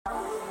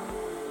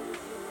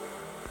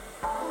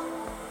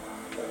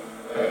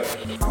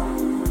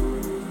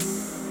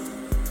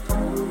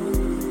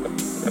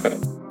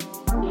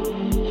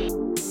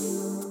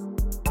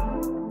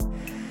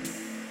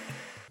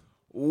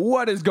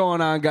What is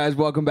going on, guys?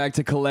 Welcome back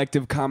to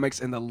Collective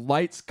Comics and the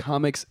Lights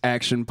Comics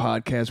Action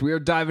Podcast. We are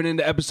diving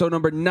into episode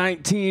number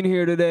 19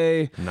 here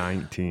today.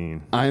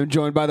 19. I am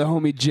joined by the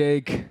homie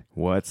Jake.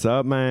 What's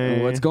up,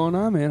 man? What's going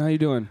on, man? How you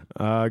doing?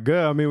 Good.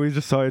 I mean, we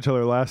just saw each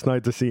other last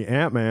night to see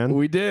Ant-Man.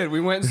 We did.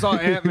 We went and saw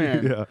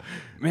Ant-Man. Yeah.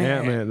 Man.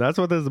 Ant-Man. That's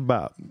what this is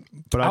about.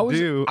 But I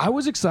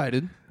was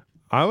excited.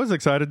 I was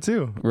excited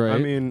too. Right. I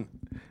mean,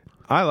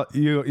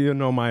 you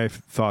know my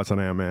thoughts on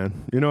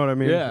Ant-Man. You know what I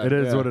mean? Yeah. It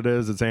is what it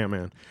is. It's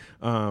Ant-Man.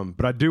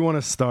 But I do want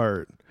to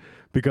start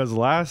because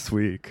last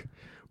week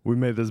we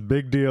made this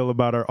big deal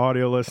about our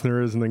audio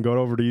listeners and then go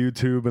over to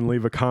YouTube and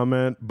leave a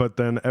comment. But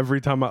then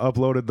every time I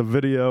uploaded the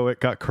video,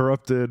 it got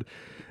corrupted.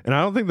 And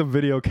I don't think the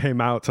video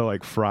came out till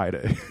like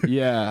Friday.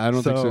 Yeah, I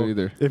don't think so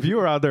either. If you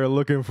were out there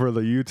looking for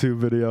the YouTube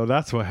video,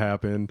 that's what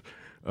happened.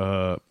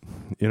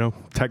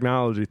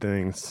 Technology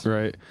things.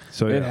 Right.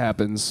 So it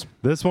happens.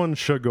 This one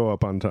should go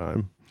up on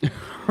time.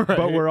 Right.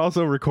 But we're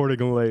also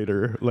recording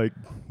later. Like,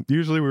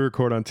 usually we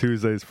record on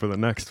Tuesdays for the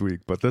next week,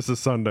 but this is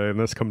Sunday and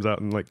this comes out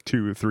in like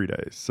 2 or 3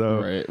 days. So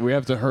right. We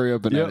have to hurry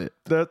up and edit.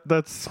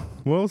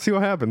 We'll see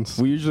what happens.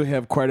 We usually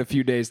have quite a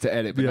few days to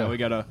edit, but now we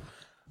gotta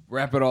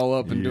wrap it all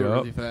up and do it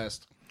really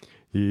fast.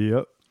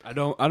 Yep. I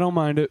don't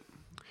mind it.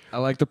 I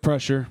like the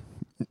pressure.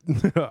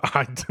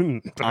 I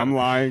didn't. I'm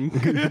lying.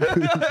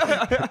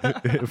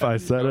 If I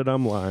said it,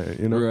 I'm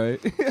lying. You know, Right.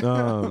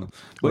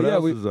 What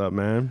else is up,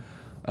 man?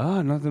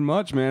 Nothing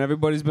much, man.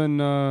 Everybody's been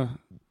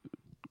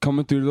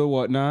coming through the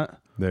whatnot.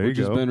 There you which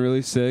go. has been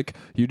really sick.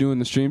 You doing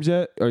the streams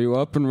yet? Are you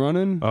up and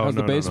running? How's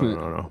the basement?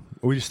 No.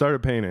 We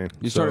started painting.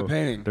 You started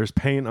painting. There's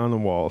paint on the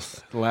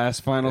walls. The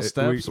last final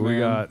steps, we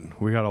man.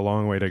 we got a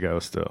long way to go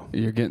still.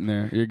 You're getting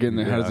there. How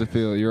Yeah. does it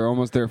feel? You're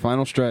almost there.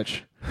 Final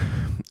stretch.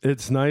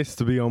 It's nice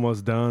to be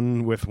almost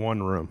done with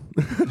one room.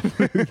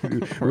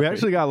 We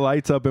actually got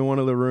lights up in one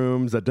of the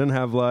rooms that didn't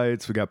have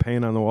lights. We got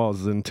paint on the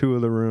walls in 2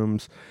 of the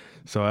rooms.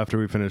 So after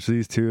we finish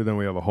these 2, then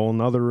we have a whole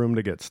nother room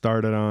to get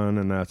started on.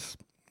 And that's,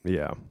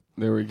 yeah.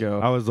 There we go.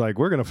 I was like,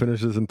 we're going to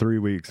finish this in 3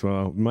 weeks.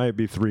 Well, it might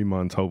be 3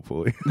 months,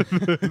 hopefully.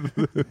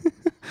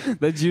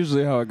 That's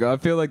usually how it goes.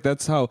 I feel like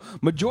that's how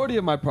majority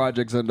of my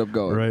projects end up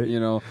going. Right. You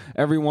know,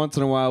 every once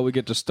in a while we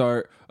get to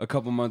start a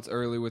couple months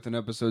early with an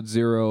episode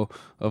 0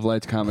 of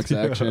Lights Comics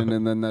Action,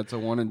 and then that's a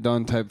one and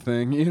done type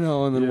thing, you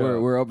know, and then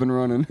we're up and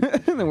running,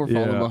 and then we're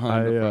falling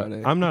behind on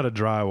Friday. I'm not a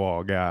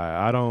drywall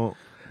guy.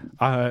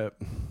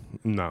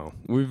 No.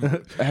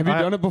 Have you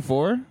done it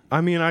before?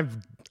 I mean,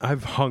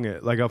 I've hung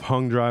it. Like, I've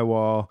hung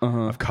drywall.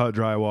 I've cut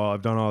drywall.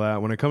 I've done all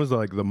that. When it comes to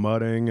like the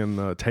mudding and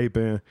the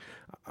taping,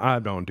 I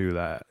don't do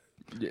that.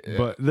 Yeah.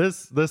 But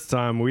this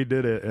time we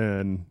did it,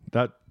 and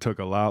that took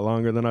a lot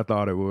longer than I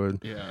thought it would.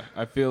 Yeah,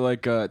 I feel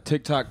like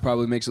TikTok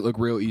probably makes it look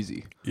real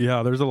easy.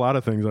 Yeah, there's a lot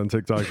of things on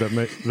TikTok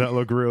that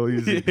look real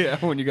easy. Yeah,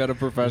 when you got a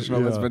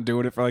professional that's been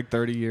doing it for like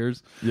 30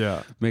 years.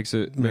 Yeah, makes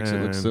it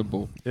look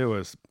simple. It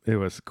was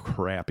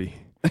crappy.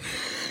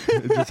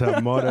 It just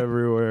had mud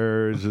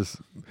everywhere.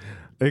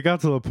 It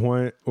got to the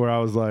point where I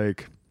was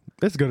like,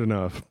 it's good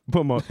enough.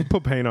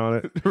 Put paint on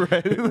it.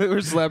 Right.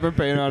 We're slapping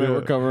paint on it.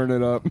 We're covering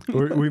it up.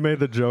 We made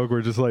the joke.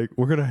 We're just like,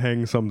 we're going to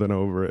hang something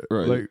over it.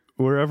 Right. Like,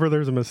 wherever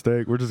there's a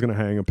mistake, we're just going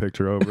to hang a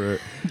picture over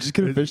it. Just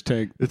get a fish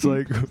tank. It's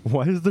like,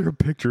 why is there a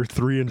picture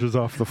 3 inches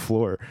off the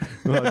floor?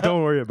 Like,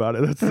 don't worry about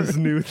it. That's this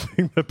new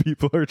thing that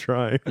people are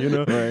trying, you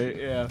know? Right,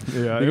 yeah.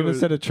 Yeah. You're going to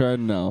set a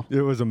trend now.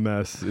 It was a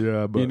mess,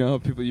 yeah. But you know how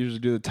people usually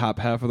do the top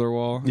half of their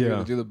wall? Yeah. You're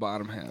going to do the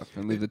bottom half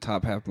and leave the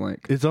top half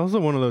blank. It's also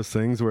one of those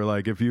things where,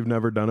 like, if you've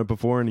never done it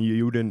before and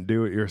you didn't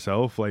do it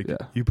yourself, like,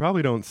 you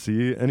probably don't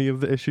see any of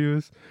the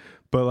issues.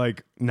 But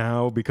like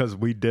now, because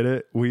we did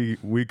it, we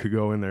could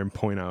go in there and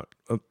point out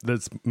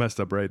that's messed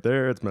up right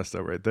there. It's messed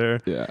up right there.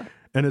 Yeah.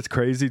 And it's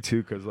crazy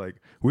too, because like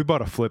we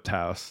bought a flipped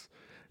house,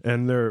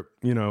 and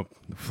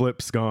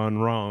flip's gone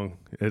wrong.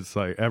 It's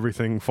like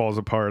everything falls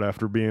apart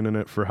after being in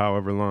it for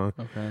however long.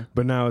 Okay.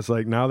 But now it's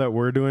like, now that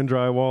we're doing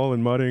drywall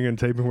and mudding and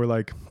taping, we're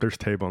like, there's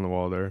tape on the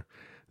wall there.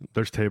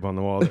 There's tape on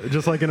the wall.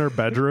 Just like in our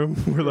bedroom,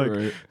 we're like,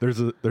 right. there's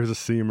a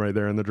seam right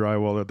there in the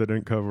drywall that they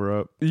didn't cover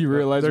up. You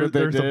realize what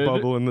they there's did? A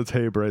bubble in the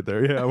tape right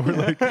there. Yeah, we're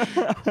like,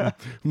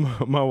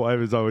 my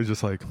wife is always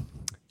just like,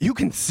 you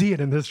can see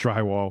it in this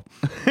drywall.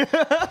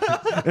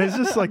 And it's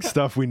just like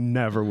stuff we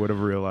never would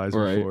have realized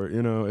before.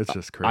 You know, it's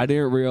just crazy. I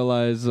didn't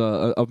realize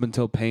up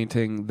until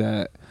painting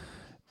that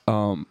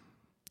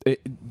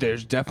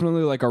there's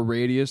definitely like a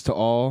radius to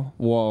all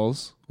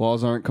walls.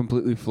 Walls aren't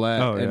completely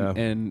flat. Oh,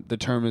 and the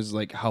term is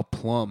like how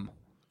plumb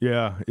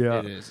Yeah, yeah.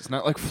 It is. It's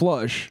not like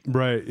flush.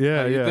 Right,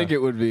 yeah, You think it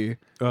would be.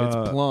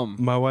 It's plumb.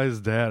 My wife's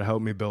dad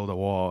helped me build a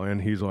wall,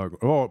 and he's like,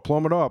 "Oh,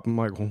 plumb it up." I'm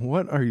like,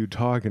 "What are you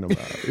talking about?"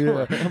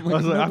 Yeah. I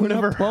was like, "I've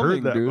never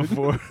heard that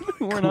before."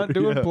 We're not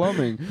doing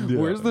plumbing. Yeah.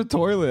 Where's the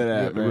toilet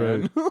at,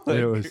 man? Right.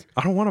 It was,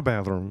 I don't want a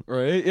bathroom.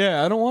 Right?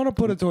 Yeah, I don't want to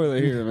put a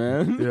toilet here,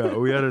 man. Yeah,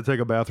 we had to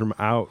take a bathroom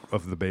out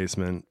of the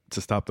basement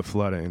to stop the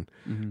flooding.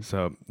 Mm-hmm.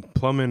 So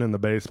plumbing in the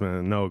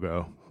basement, no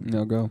go.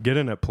 No go. Get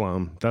in at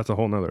plumb. That's a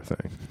whole nother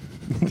thing.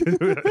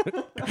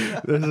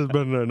 This has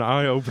been an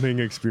eye-opening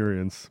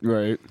experience.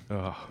 Right.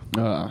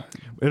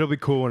 It'll be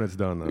cool when it's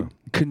done, though.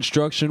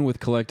 Construction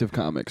with Collective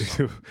Comics.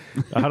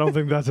 I don't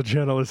think that's a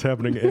channel that's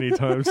happening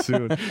anytime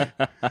soon.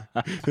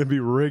 It'd be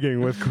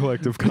rigging with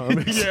Collective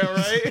Comics. Yeah,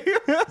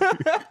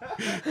 right?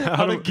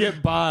 How to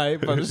get by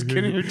just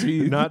skinning your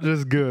teeth. Not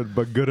just good,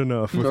 but good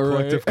enough with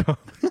Collective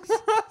Comics.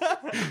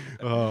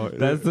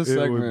 That's the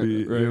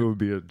segment. It would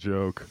be a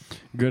joke.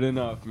 Good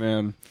enough,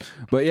 man.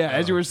 But yeah,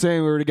 as you were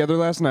saying, we were together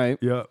last night.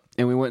 Yep.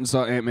 And we went and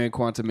saw Ant-Man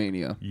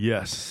Quantumania.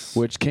 Yes.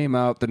 Which came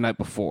out the night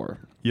before.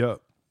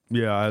 Yep.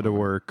 Yeah, I had to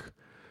work.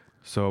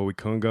 So we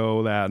couldn't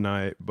go that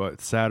night,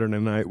 but Saturday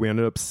night we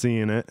ended up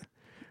seeing it.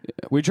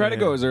 Yeah. We try to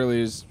go as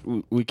early as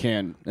we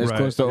can, as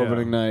close to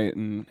opening night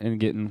and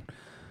getting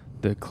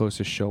the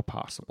closest show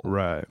possible.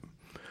 Right.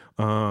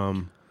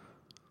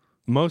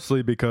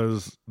 Mostly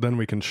because then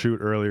we can shoot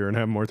earlier and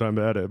have more time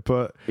to edit.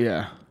 But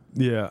yeah,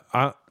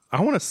 I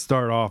want to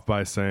start off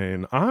by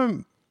saying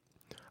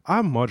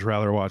I'd much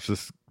rather watch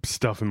this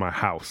stuff in my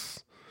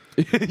house.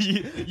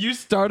 You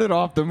started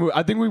off the movie.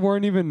 I think we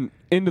weren't even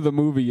into the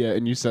movie yet,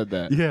 and you said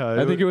that. Yeah,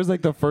 I think it was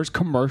like the first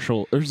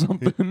commercial or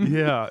something.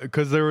 Yeah,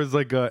 because there was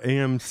like a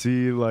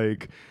AMC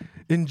like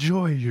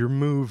enjoy your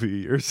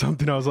movie or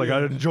something. I was like,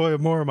 I'd enjoy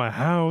it more in my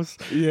house.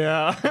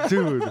 Yeah,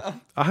 dude,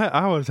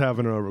 I was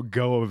having a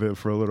go of it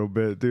for a little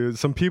bit, dude.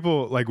 Some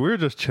people like we were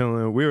just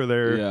chilling. We were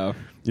there. Yeah,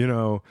 you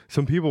know,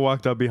 some people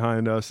walked up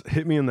behind us,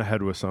 hit me in the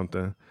head with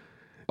something.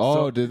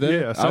 Oh, did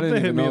they? Yeah,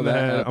 something hit me in the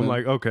head. Happened. I'm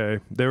like, okay,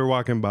 they were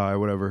walking by,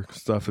 whatever.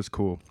 Stuff is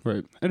cool.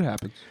 Right. It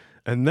happens.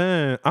 And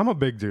then I'm a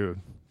big dude,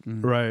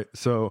 right?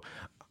 So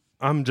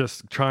I'm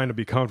just trying to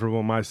be comfortable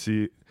in my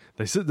seat.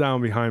 They sit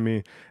down behind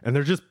me, and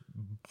they're just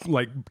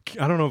like,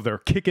 I don't know if they're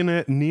kicking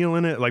it,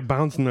 kneeling it, like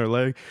bouncing their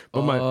leg.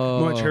 But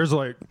my chair's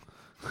like,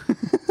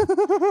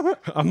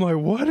 I'm like,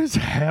 what is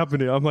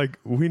happening? I'm like,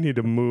 we need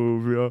to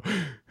move, yo.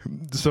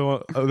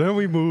 So then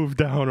we moved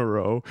down a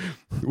row,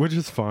 which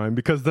is fine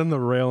because then the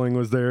railing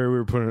was there.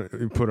 We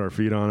put our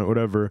feet on it,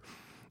 whatever.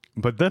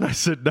 But then I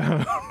sit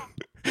down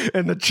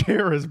and the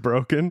chair is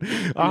broken.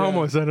 I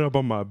almost ended up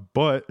on my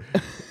butt.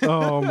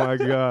 Oh my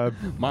God.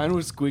 Mine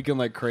was squeaking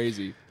like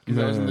crazy.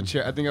 Because I was in the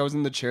chair. I think I was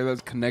in the chair that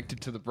was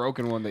connected to the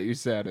broken one that you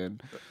sat in.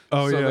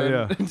 Oh, so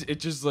yeah. It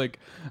just like,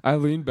 I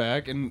leaned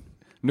back and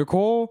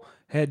Nicole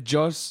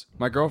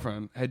my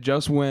girlfriend had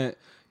just went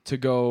to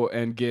go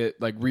and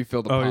get like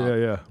refill the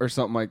pop or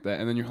something like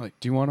that. And then you're like,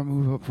 do you want to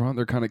move up front?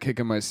 They're kind of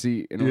kicking my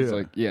seat. And I was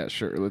like, yeah,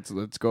 sure.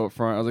 Let's go up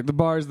front. I was like, the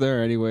bar's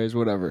there anyways,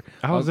 whatever.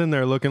 I was in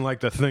there looking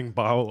like the thing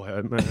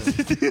bobblehead,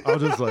 man. I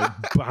was just like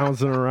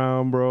bouncing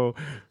around, bro.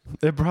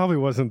 It probably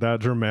wasn't that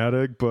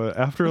dramatic, but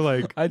after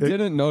like I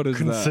didn't notice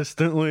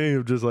consistently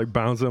of just like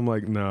bouncing, I'm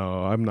like,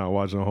 no, I'm not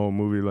watching a whole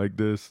movie like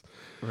this.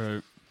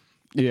 Right.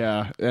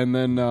 Yeah. And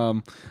then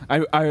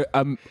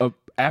I'm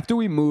after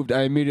we moved,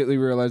 I immediately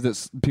realized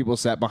that people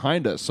sat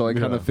behind us. So I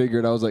kind of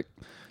figured, I was like,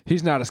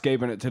 he's not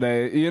escaping it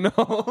today, you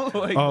know?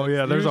 Like, oh,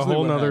 yeah, there's a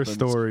whole nother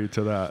story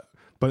to that.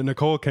 But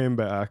Nicole came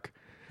back.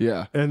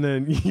 Yeah. And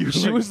then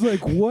she was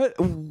like, what?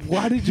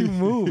 Why did you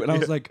move? And I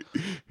was like,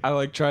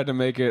 I tried to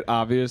make it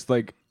obvious,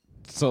 like,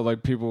 so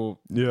like people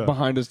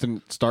behind us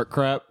didn't start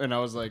crap. And I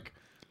was like,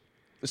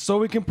 so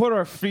we can put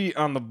our feet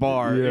on the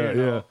bar. Yeah, you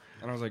know? yeah.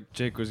 And I was like,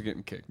 Jake was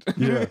getting kicked.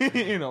 Yeah.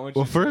 You know, when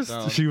well,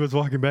 first she was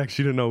walking back.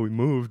 She didn't know we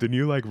moved. And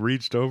you like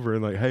reached over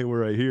and like, hey,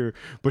 we're right here.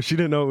 But she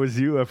didn't know it was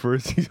you at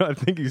first. I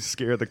think you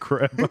scared the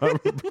crap out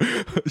of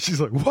her.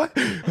 She's like, what?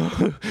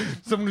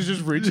 Someone was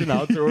just reaching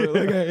out to her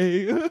like,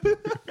 hey.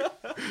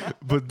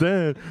 But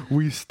then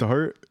we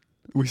start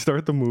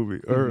the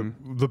movie. Or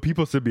the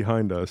people sit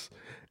behind us.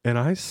 And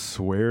I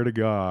swear to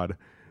God,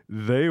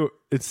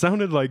 it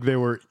sounded like they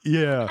were,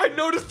 I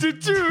noticed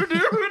it too,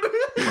 dude.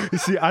 You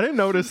see, I didn't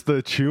notice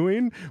the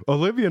chewing.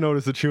 Olivia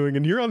noticed the chewing,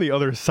 and you're on the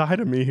other side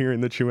of me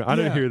hearing the chewing. I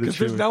didn't hear the chewing. Because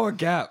there's now a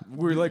gap.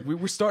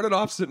 We started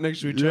off sitting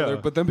next to each other,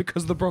 but then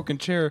because of the broken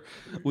chair,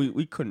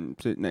 we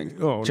couldn't sit next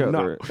to each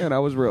other. And I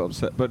was real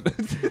upset. But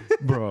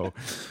bro,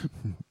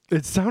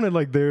 it sounded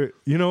like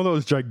you know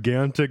those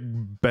gigantic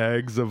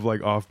bags of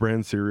like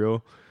off-brand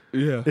cereal?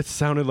 Yeah. It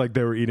sounded like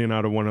they were eating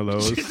out of one of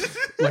those.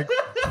 Like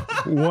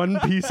one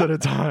piece at a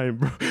time,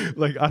 bro.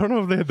 Like, I don't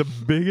know if they had the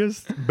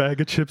biggest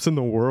bag of chips in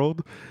the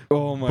world.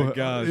 Oh my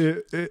gosh.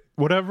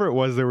 Whatever it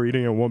was, they were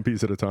eating it one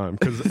piece at a time.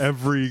 Because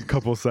every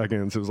couple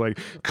seconds, it was like,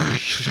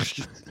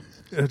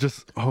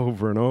 just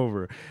over and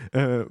over.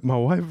 My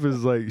wife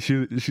is like,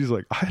 she's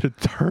like, I had to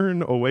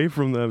turn away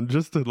from them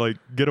just to like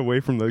get away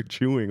from the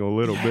chewing a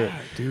little bit.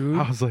 Dude.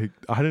 I was like,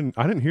 I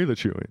didn't hear the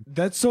chewing.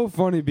 That's so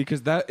funny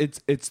because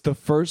it's the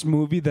first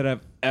movie that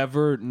I've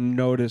ever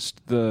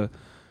noticed the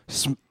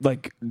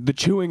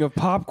chewing of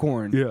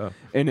popcorn. Yeah.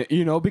 And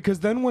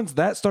because then once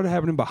that started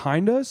happening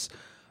behind us,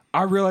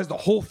 I realized the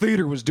whole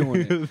theater was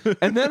doing it.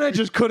 And then I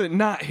just couldn't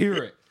not hear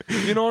it.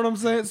 You know what I'm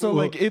saying? So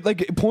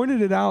it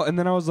pointed it out, and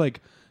then I was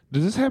like,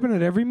 does this happen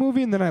at every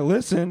movie? And then I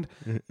listened,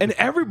 and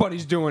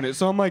everybody's doing it.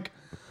 So I'm like,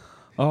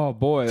 oh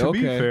boy.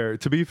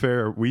 To be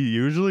fair, we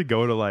usually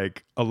go to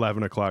like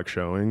 11 o'clock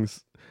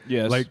showings.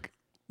 Yes. Like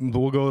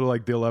we'll go to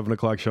like the 11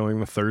 o'clock showing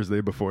the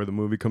Thursday before the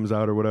movie comes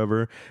out or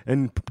whatever.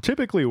 And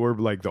typically we're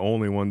like the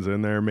only ones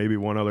in there. Maybe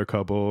one other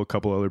couple, a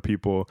couple other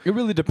people. It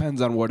really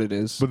depends on what it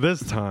is. But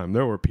this time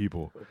there were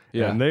people.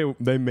 Yeah. And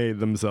they made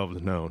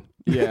themselves known.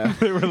 Yeah.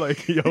 They were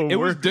like, yo, it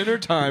was dinner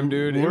time,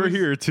 dude. We're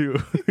here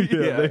too.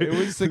 It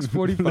was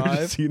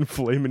 6:45. Seen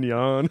filet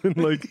mignon and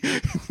like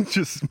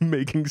just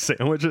making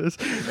sandwiches.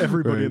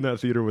 Everybody in that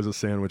theater was a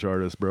sandwich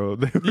artist, bro.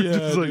 They were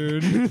just like,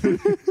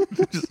 dude.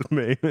 Just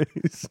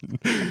mayonnaise.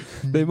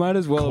 They might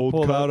as well have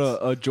pulled out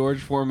a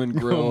George Foreman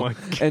grill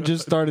and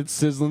just started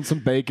sizzling some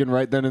bacon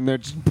right then and there.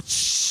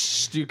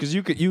 Just, because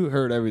you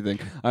heard everything.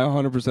 I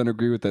 100%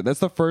 agree with that.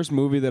 That's the first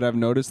movie that I've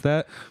noticed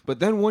that. But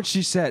then once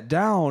she sat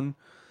down,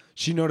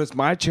 she noticed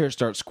my chair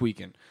start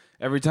squeaking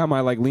every time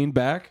I like lean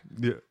back.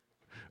 Yeah.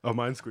 Oh,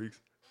 mine squeaks.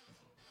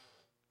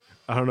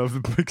 I don't know if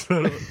it picks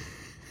that up.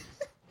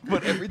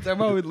 But every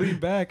time I would lean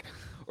back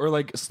or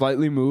like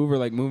slightly move or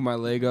like move my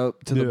leg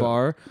up to the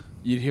bar,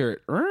 you'd hear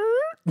it.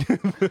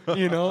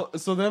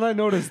 So then I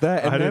noticed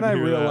that, and then I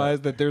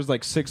realized that there's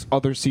like 6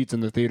 other seats in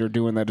the theater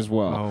doing that as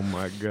well. Oh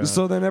my god.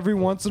 So then every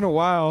once in a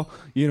while,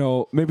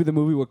 maybe the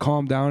movie would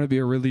calm down and be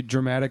a really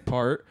dramatic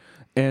part,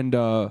 and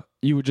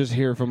you would just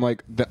hear from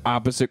like the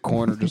opposite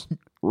corner just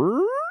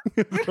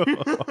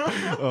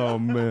oh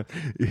man.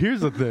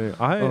 Here's the thing.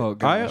 I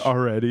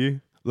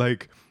already I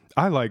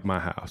like my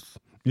house.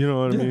 You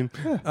know what I mean?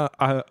 Yeah.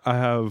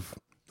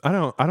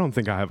 I don't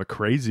think I have a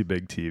crazy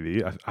big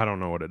TV. I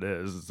don't know what it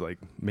is. It's like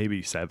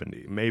maybe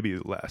 70, maybe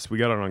less. We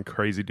got it on a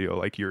crazy deal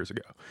like years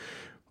ago.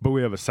 But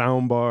we have a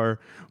sound bar.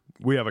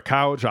 We have a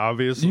couch,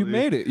 obviously. You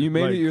made it. You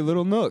made it your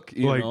little nook.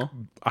 You know?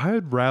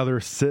 I'd rather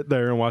sit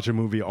there and watch a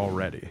movie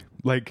already.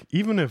 Like,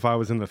 even if I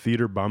was in the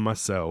theater by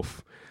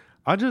myself,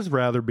 I'd just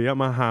rather be at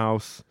my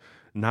house,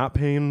 not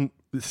paying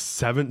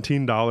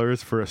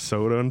 $17 for a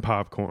soda and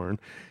popcorn.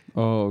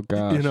 Oh,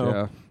 gosh,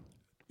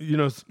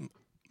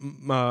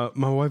 My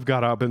wife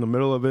got up in the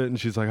middle of it and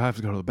she's like, I have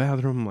to go to the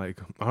bathroom. I'm like,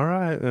 all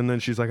right. And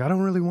then she's like, I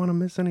don't really want to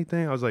miss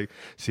anything. I was like,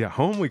 see, at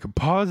home we could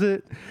pause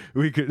it.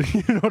 We could,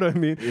 you know what I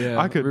mean? Yeah,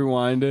 I could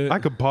rewind it. I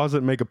could pause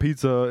it, make a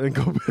pizza, and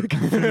go back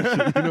and finish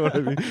it. You know what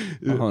I mean?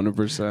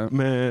 100%.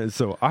 Man,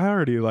 so I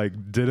already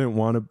didn't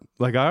want to,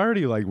 I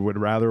already would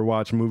rather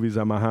watch movies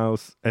at my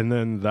house. And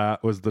then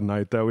that was the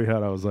night that we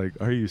had. I was like,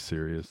 are you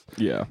serious?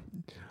 Yeah.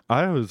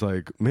 I was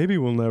like, maybe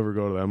we'll never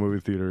go to that movie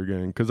theater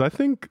again. Because I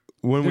think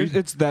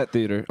it's that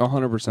theater,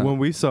 100%. When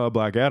we saw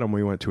Black Adam,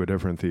 we went to a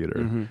different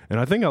theater, and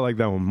I think I like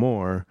that one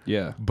more.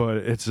 Yeah, but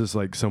it's just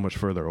so much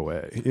further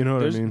away. You know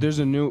what I mean? There's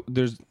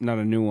not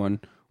a new one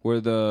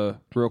where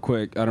real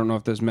quick. I don't know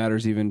if this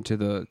matters even to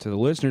the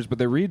listeners, but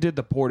they redid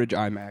the Portage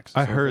IMAX.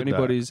 I heard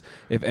that.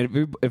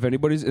 If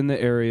anybody's in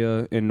the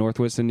area in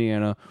Northwest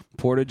Indiana,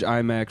 Portage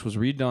IMAX was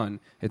redone.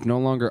 It's no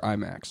longer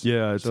IMAX.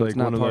 Yeah, it's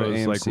one of those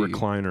AMC.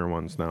 recliner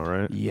ones now,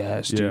 right?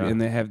 Yes, dude. And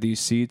they have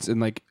these seats,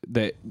 and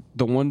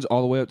the ones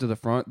all the way up to the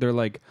front, they're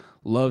like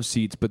love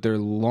seats, but they're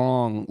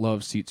long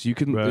love seats. You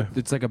can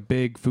it's like a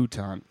big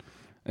futon,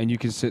 and you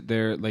can sit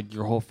there. Like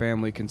your whole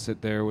family can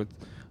sit there with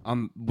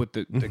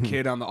the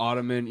kid on the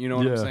ottoman. You know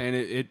what I'm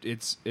saying?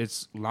 It's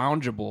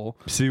loungeable.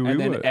 See,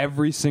 then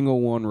every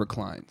single one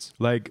reclines.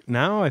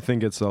 Now I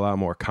think it's a lot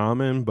more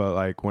common,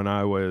 but when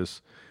I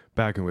was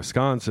back in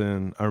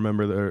Wisconsin, I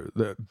remember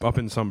they're up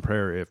in some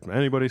prairie. If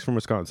anybody's from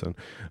Wisconsin,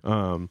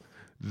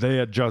 they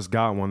had just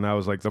got one. That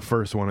was the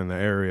first one in the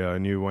area,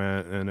 and you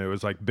went, and it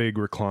was big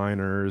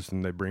recliners,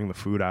 and they bring the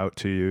food out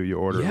to you. You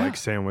order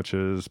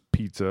sandwiches,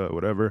 pizza,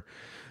 whatever,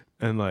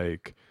 and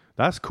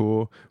that's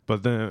cool.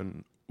 But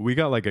then we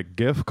got a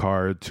gift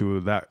card to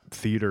that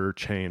theater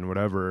chain,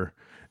 whatever,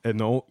 and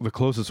the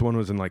closest one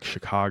was in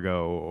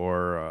Chicago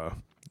or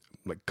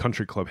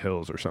Country Club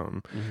Hills or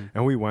something.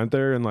 And we went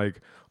there, and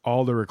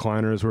all the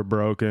recliners were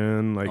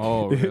broken.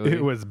 Really?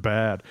 It was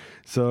bad.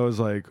 So I was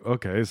like,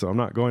 okay, so I'm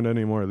not going to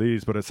any more of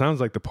these. But it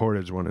sounds like the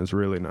Portage one is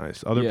really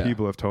nice. Other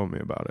people have told me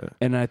about it.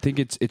 And I think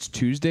it's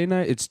Tuesday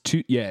night. It's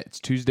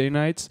Tuesday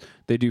nights.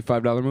 They do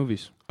 $5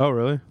 movies. Oh,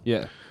 really?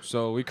 Yeah.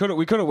 So we could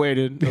have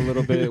waited a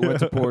little bit, went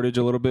to Portage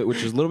a little bit,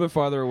 which is a little bit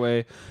farther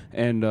away,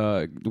 and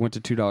went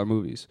to $2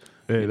 movies.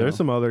 Hey, there's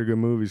some other good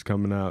movies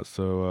coming out,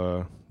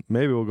 so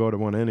maybe we'll go to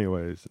one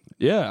anyways.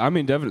 Yeah, I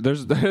mean,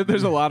 definitely.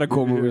 There's a lot of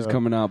cool movies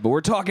coming out, but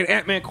we're talking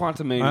Ant-Man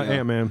Quantumania.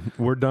 Ant-Man,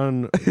 we're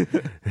done.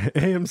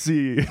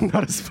 AMC,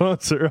 not a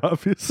sponsor,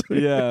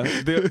 obviously. Yeah,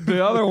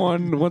 the other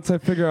one. Once I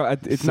figure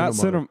out, it's not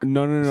Cinemark.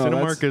 No.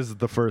 Cinemark is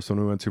the first one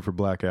we went to for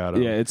Black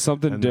Adam. Yeah, it's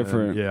something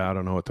different. I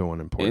don't know what the one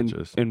in Portage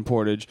is. In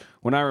Portage,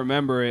 when I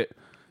remember it,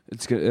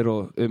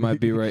 it might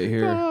be right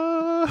here.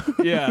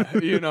 Yeah,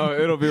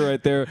 it'll be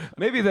right there.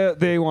 Maybe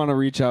they want to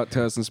reach out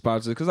to us and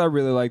sponsor it because I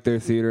really like their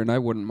theater and I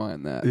wouldn't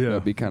mind that. Yeah,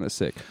 that'd be kind of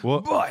sick.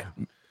 Well, but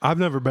I've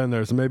never been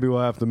there, so maybe we'll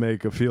have to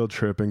make a field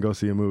trip and go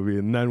see a movie,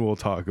 and then we'll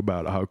talk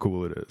about how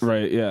cool it is.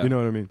 Right? Yeah. You know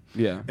what I mean?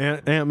 Yeah.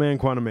 Ant-Man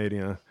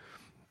Quantumania.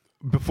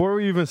 Before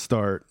we even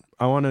start,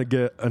 I want to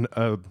get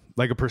a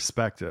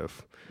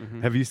perspective.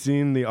 Mm-hmm. Have you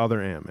seen the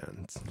other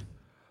Ant-Mans?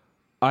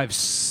 I've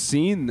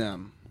seen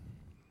them.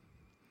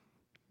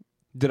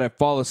 Did I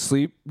fall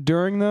asleep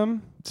during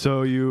them?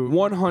 So you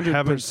 100%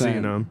 haven't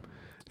seen them.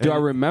 Do I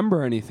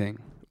remember anything?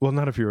 Well,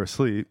 not if you were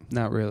asleep.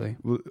 Not really.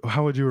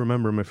 How would you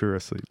remember him if you were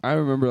asleep? I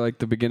remember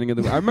the beginning of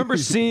the. I remember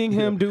seeing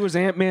him do his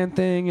Ant-Man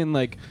thing and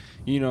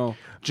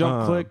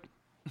jump click.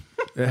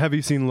 Have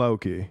you seen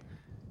Loki?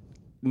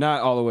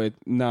 Not all the way.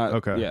 Not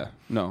okay. Yeah.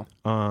 No.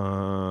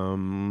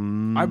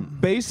 I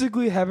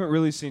basically haven't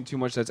really seen too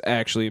much that's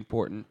actually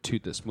important to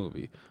this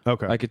movie.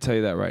 Okay. I could tell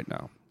you that right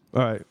now.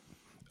 All right.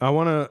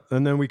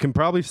 And then we can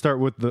probably start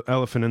with the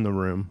elephant in the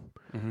room,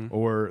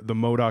 or the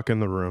MODOK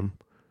in the room.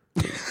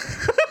 The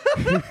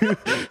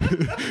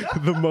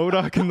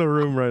MODOK in the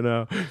room right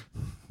now.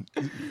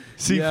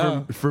 See,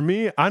 for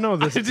me, I know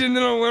this. I didn't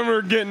know when we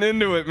were getting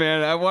into it,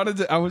 man. I was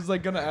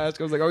gonna ask.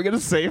 I was like, are we gonna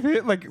save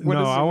it?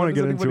 I want to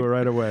get into it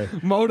right away.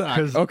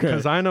 MODOK. Okay.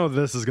 Because I know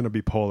this is gonna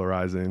be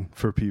polarizing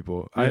for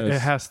people. Yes. It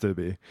has to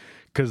be.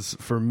 Because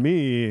for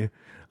me,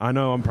 I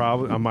know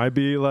I might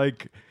be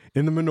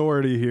in the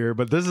minority here,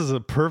 but this is a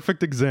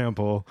perfect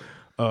example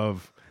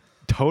of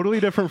totally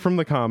different from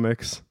the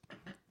comics,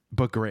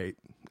 but great.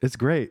 It's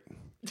great.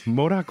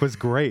 MODOK was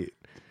great.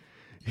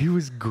 He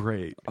was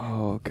great.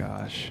 Oh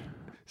gosh.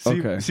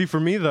 See, for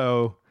me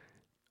though,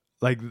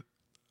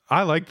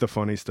 I like the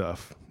funny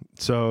stuff.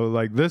 So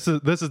this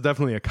is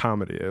definitely a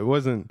comedy. It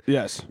wasn't.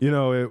 Yes.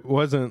 It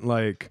wasn't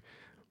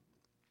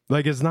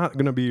it's not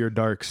gonna be your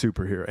dark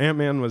superhero.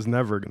 Ant-Man was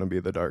never gonna be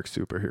the dark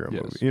superhero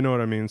movie. You know what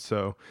I mean?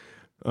 So.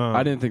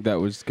 I didn't think that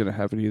was going to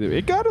happen either.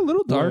 It got a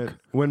little dark.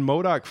 When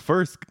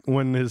MODOK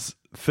when his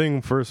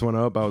thing first went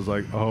up, I was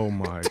like, oh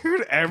my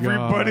Dude,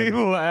 everybody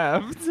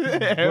laughed.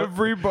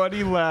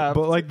 Everybody laughed.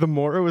 But the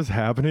more it was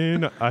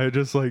happening, I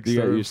just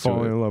started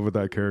falling in love with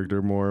that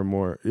character more and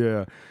more.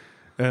 Yeah.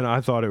 And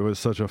I thought it was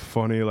such a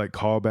funny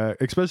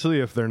callback, especially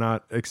if they're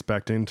not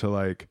expecting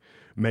to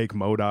make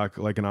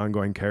MODOK an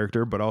ongoing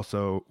character, but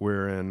also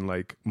we're in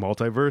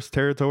multiverse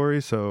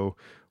territory, so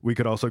we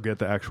could also get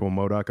the actual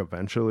MODOK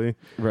eventually.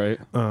 Right.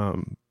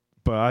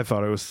 But I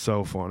thought it was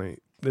so funny.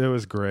 It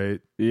was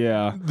great.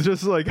 Yeah.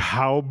 Just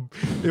how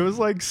it was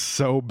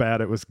so bad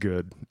it was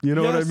good. You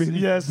know what I mean?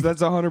 Yes,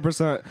 that's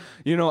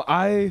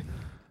 100%.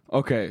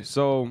 Okay,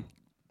 so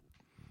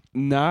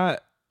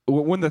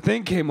when the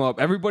thing came up,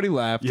 everybody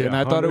laughed, and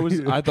I thought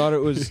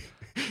it was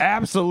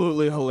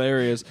absolutely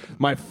hilarious.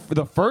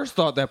 The first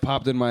thought that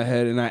popped in my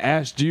head, and I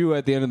asked you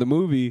at the end of the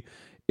movie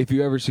if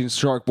you ever seen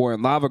Shark Boy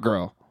and Lava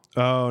Girl.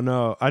 Oh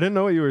no, I didn't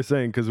know what you were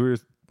saying because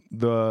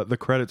the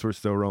credits were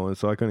still rolling,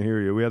 so I couldn't hear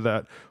you. We had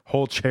that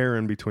whole chair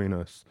in between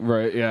us.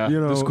 Right? Yeah,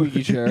 the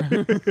squeaky chair,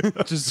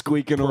 just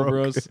squeaking over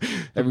us.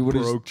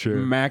 Everybody's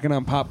macking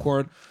on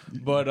popcorn.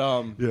 But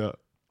yeah,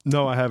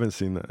 no, I haven't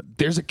seen that.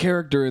 There's a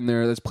character in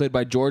there that's played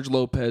by George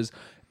Lopez.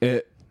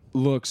 It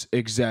looks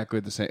exactly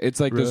the same. It's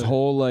this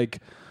whole a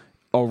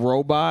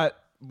robot.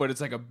 But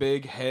it's a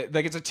big head,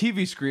 it's a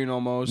TV screen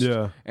almost.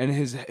 Yeah. And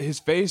his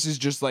face is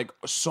just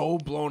so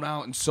blown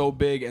out and so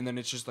big, and then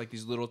it's just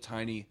these little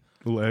tiny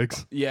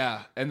legs.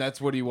 Yeah, and that's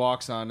what he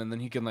walks on, and then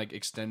he can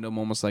extend them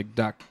almost like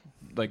Dr.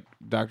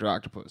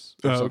 Octopus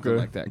or something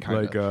like that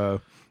kind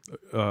of.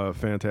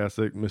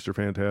 Fantastic, Mr.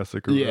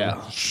 Fantastic. Or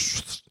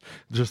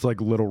just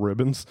little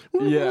ribbons.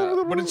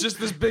 Yeah, but it's just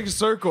this big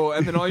circle,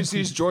 and then all you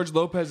see is George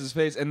Lopez's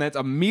face, and that's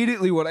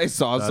immediately what I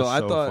saw. That's so I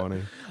thought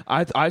funny.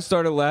 I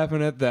started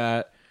laughing at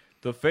that.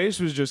 The face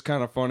was just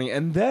kind of funny.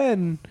 And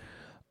then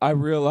I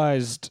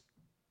realized,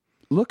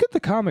 look at the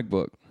comic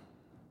book.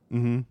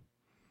 Mm-hmm.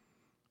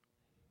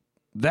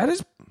 That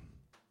is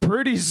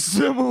pretty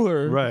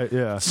similar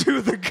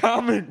to the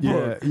comic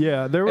book.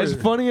 Yeah. As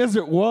funny as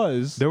it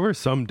was. There were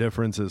some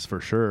differences for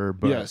sure.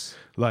 But yes.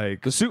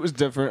 The suit was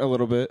different a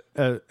little bit.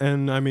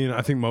 And I mean,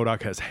 I think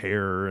MODOK has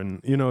hair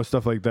and,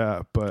 stuff like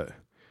that. But...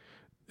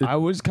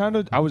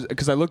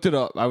 because I looked it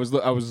up. I was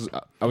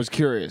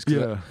curious.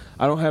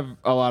 I don't have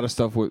a lot of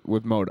stuff with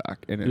MODOK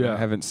in it. Yeah. I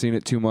haven't seen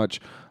it too much.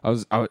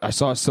 I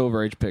saw a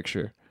Silver Age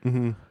picture.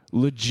 Mm-hmm.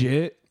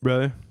 Legit.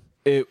 Really?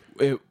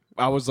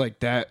 I was like,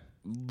 that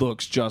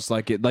looks just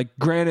like it.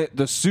 Granted,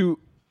 the suit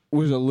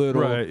was a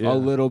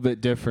little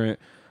bit different,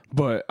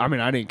 But I mean,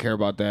 I didn't care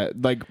about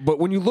that. Like, but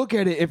when you look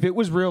at it, if it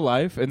was real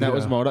life and that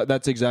was MODOK,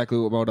 that's exactly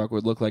what MODOK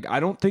would look like. I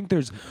don't think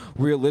there's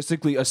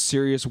realistically a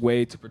serious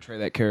way to portray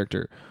that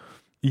character.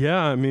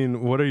 Yeah, I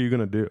mean, what are you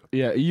gonna do?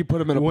 Yeah, you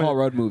put him in a Paul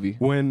Rudd movie.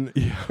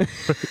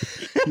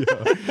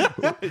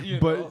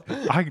 But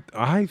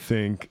I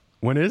think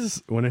when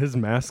his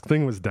mask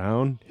thing was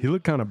down, he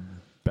looked kind of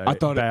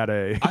bad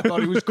A. I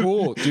thought he was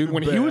cool, dude.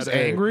 When he was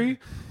angry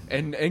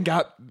and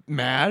got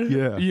mad,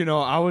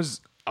 I was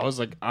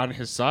like on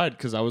his side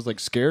because I was like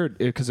scared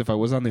because if I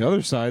was on the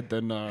other side,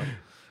 then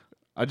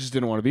I just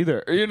didn't want to be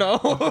there,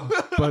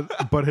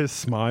 But his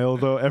smile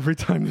though, every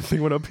time the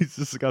thing went up, he's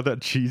just got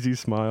that cheesy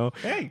smile.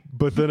 Hey.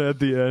 But then at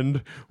the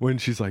end, when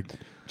she's like,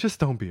 "Just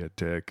don't be a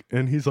dick,"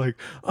 and he's like,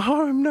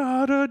 "I'm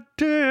not a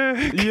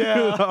dick."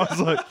 Yeah, I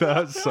was like,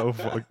 that's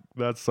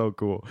so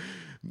cool.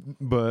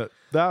 But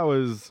that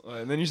was,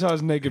 and then you saw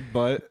his naked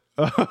butt.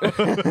 Do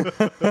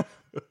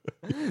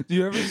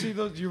you ever see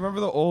those? Do you remember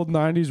the old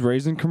 '90s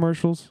raisin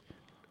commercials?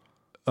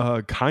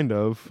 Kind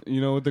of.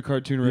 With the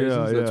cartoon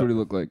raisins. That's what he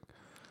looked like.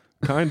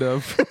 Kind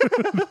of.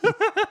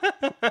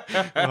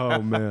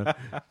 Oh man,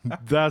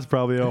 that's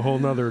probably a whole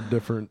nother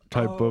different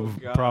type of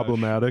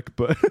problematic.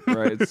 But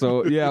right.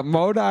 So yeah,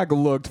 MODOK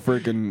looked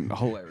freaking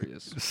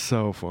hilarious.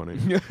 So funny.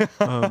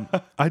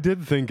 I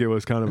did think it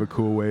was kind of a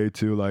cool way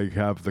to like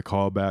have the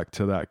callback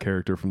to that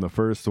character from the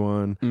first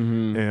one,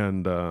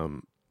 and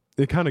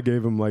it kind of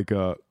gave him like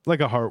a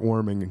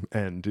heartwarming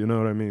end. You know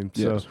what I mean?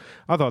 Yes. So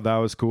I thought that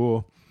was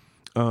cool.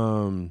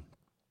 So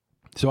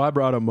I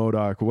brought up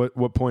MODOK.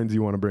 What point do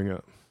you want to bring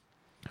up?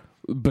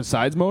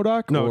 Besides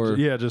MODOK? No,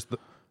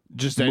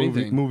 just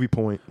anything. Movie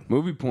point.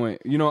 Movie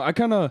point. I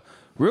kind of,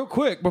 real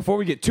quick, before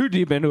we get too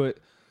deep into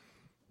it,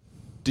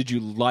 did you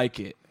like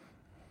it?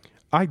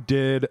 I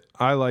did.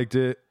 I liked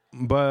it.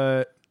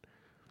 But,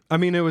 I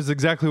mean, it was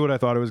exactly what I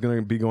thought it was going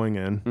to be going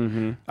in.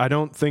 Mm-hmm. I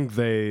don't think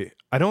they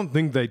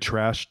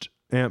trashed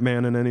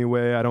Ant-Man in any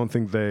way. I don't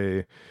think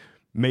they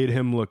made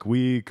him look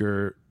weak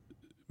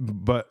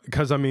but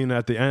because, I mean,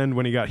 at the end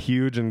when he got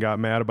huge and got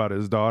mad about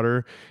his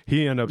daughter,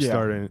 he ended up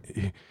starting...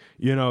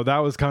 that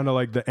was kind of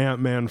like the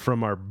Ant-Man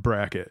from our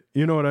bracket.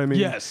 You know what I mean?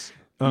 Yes.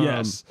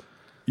 Yes.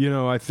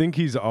 I think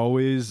he's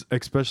always,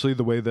 especially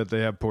the way that they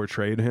have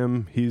portrayed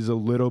him, he's a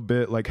little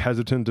bit like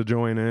hesitant to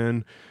join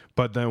in.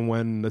 But then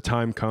when the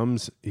time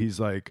comes, he's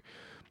like,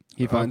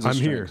 he finds I'm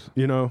here,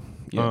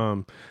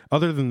 Yeah.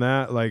 Other than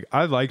that, like,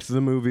 I liked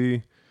the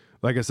movie.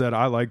 Like I said,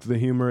 I liked the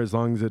humor as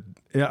long as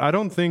I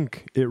don't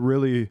think it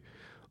really,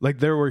 like,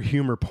 there were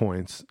humor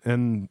points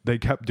and they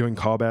kept doing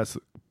callbacks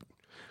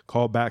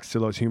to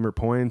those humor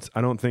points. I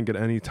don't think at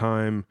any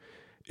time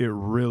it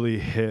really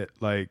hit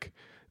like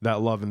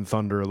that love and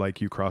thunder,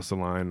 like, you cross the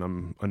line,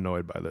 I'm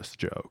annoyed by this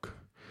joke.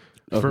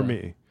 Okay. For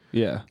me.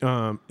 Yeah.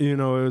 It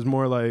was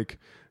more like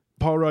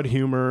Paul Rudd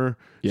humor,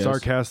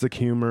 sarcastic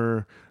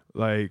humor,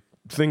 like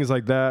things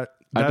like that.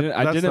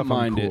 I didn't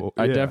mind it.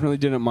 I definitely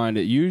didn't mind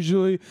it.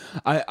 Usually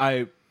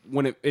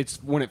when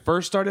it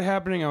first started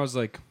happening, I was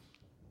like,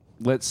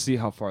 let's see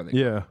how far they go.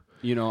 Yeah.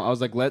 I was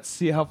like, let's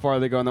see how far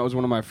they go. And that was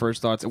one of my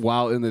first thoughts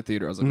while in the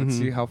theater. I was like, let's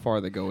see how far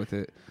they go with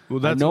it.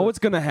 Well, I know what's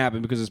going to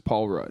happen because it's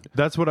Paul Rudd.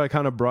 That's what I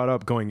kind of brought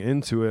up going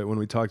into it when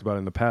we talked about it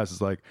in the past.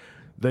 Is like,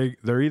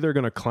 they're either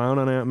going to clown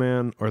on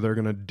Ant-Man or they're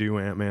going to do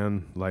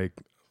Ant-Man. Like,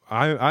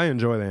 I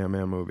enjoy the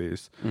Ant-Man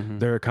movies. Mm-hmm.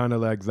 They're kind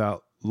of like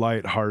that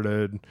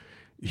lighthearted,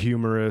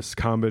 humorous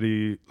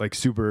comedy, like,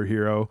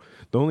 superhero.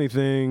 The only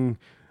thing,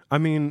 I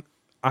mean...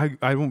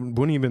 I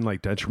wouldn't even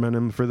like detriment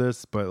him for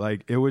this, but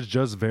like it was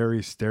just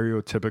very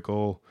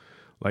stereotypical,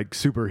 like,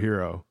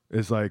 superhero.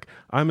 It's like,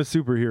 I'm a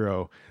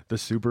superhero. The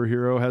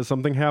superhero has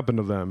something happen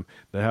to them.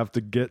 They have to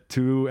get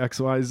to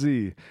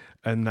XYZ.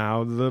 And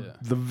now the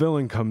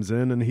villain comes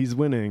in and he's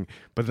winning,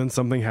 but then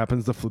something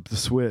happens to flip the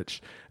switch.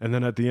 And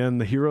then at the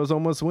end, the heroes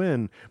almost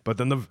win, but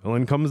then the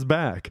villain comes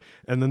back.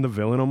 And then the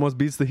villain almost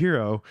beats the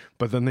hero,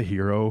 but then the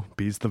hero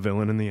beats the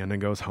villain in the end and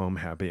goes home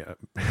happy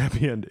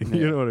ending. Yeah.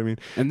 You know what I mean?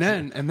 And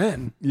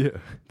then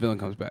villain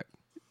comes back.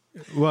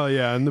 Well,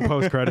 yeah, in the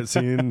post-credit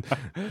scene,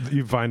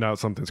 you find out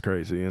something's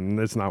crazy and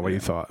it's not what you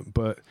thought.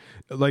 But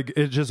like,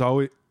 it just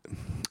always...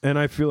 And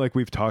I feel like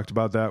we've talked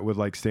about that with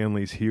like Stan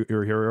Lee's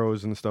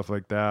heroes and stuff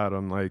like that.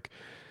 On like,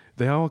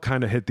 they all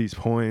kind of hit these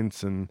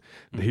points, and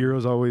the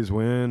heroes always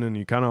win, and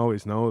you kind of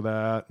always know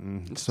that.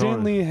 And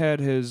Stan Lee had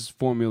his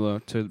formula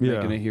to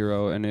making a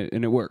hero, and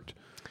it worked.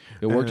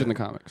 It worked in the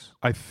comics.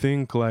 I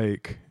think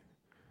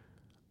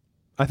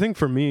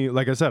for me,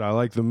 like I said, I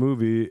like the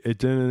movie. It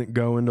didn't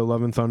go into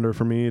Love and Thunder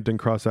for me. It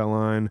didn't cross that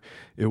line.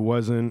 It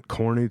wasn't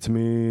corny to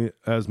me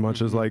as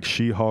much as like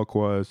She-Hulk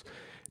was.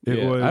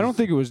 It was. I don't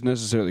think it was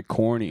necessarily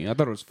corny. I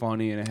thought it was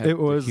funny and it had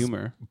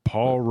humor.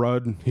 Paul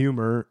Rudd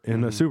humor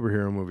in a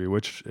superhero movie,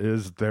 which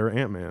is their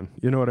Ant-Man.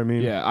 You know what I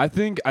mean? Yeah, I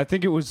think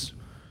it was.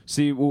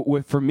 See,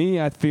 for me,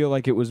 I feel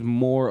like it was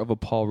more of a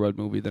Paul Rudd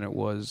movie than it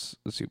was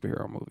a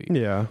superhero movie.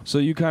 Yeah. So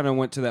you kind of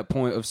went to that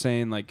point of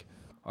saying, like,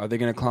 are they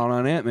going to clown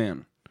on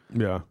Ant-Man?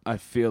 Yeah. I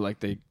feel like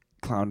they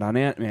clowned on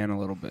Ant-Man a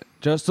little bit,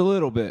 just a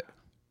little bit.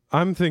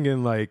 I'm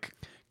thinking like.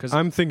 Because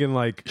I'm thinking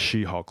like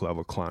She-Hulk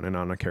level clowning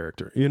on a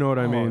character. You know what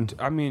I mean?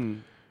 I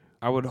mean,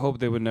 I would hope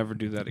they would never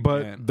do that again.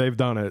 But they've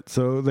done it,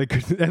 so they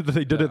could.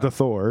 They did it to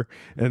Thor,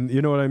 and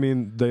you know what I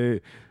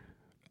mean.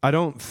 I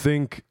don't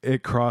think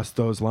it crossed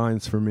those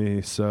lines for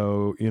me.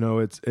 So you know,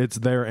 it's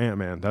their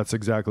Ant-Man. That's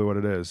exactly what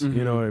it is.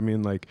 You know what I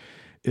mean? Like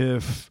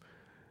if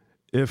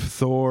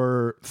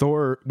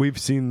Thor, we've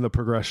seen the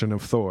progression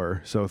of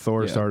Thor. So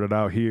Thor started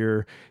out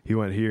here, he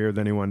went here,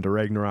 then he went to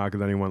Ragnarok,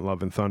 and then he went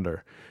Love and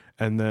Thunder,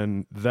 and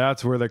then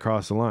that's where they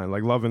crossed the line.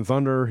 Like Love and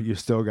Thunder, you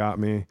still got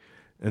me.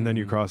 And then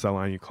you cross that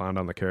line, you clowned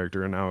on the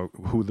character, and now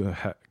who the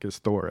heck is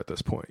Thor at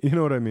this point? You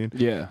know what I mean?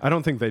 Yeah. I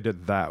don't think they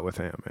did that with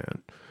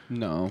Ant-Man.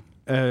 No.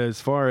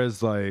 As far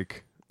as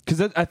like... Because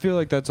I feel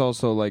like that's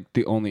also like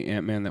the only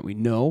Ant-Man that we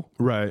know.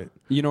 Right.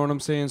 You know what I'm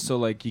saying? So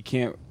like you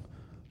can't...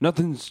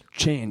 Nothing's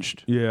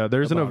changed. Yeah,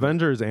 there's an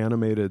Avengers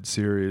animated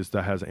series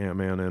that has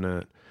Ant-Man in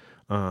it.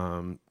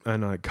 And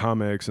like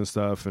comics and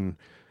stuff. And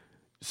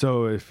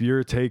so if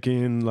you're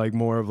taking like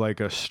more of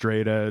like a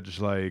straight edge,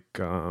 like...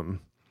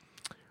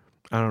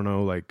 I don't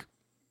know, like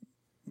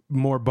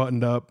more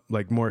buttoned up,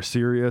 like more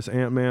serious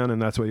Ant-Man,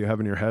 and that's what you have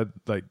in your head.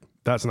 Like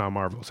that's not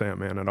Marvel's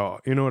Ant-Man at all.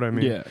 You know what I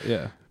mean? Yeah,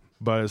 yeah.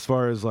 But as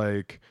far as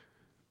like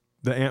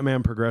the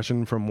Ant-Man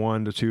progression from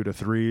 1 to 2 to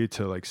 3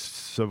 to like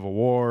Civil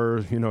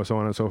War, you know, so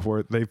on and so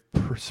forth, they've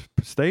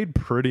stayed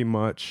pretty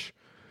much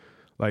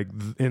like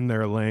in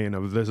their lane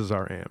of this is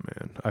our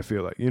Ant-Man. I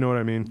feel like, you know what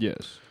I mean?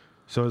 Yes.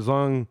 So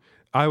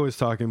I was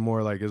talking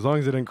more like as long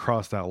as it didn't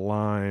cross that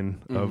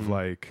line of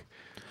like.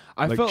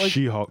 I felt like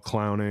She-Hulk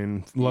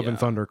clowning, Love and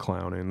Thunder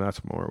clowning.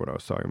 That's more what I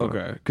was talking about.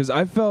 Okay, because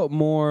I felt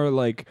more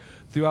like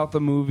throughout the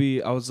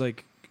movie, I was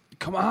like,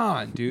 "Come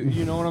on, dude!"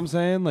 You know what I'm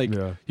saying? Like,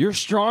 you're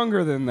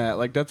stronger than that.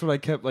 Like that's what I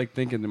kept like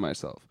thinking to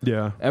myself.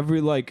 Yeah.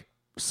 Every like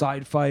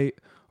side fight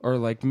or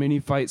like mini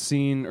fight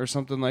scene or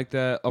something like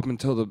that, up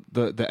until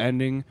the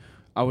ending,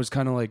 I was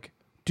kind of like,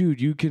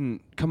 "Dude, you can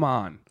come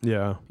on."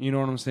 Yeah. You know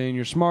what I'm saying?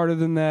 You're smarter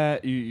than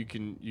that.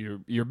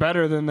 You're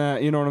better than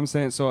that. You know what I'm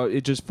saying? So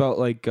it just felt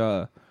like.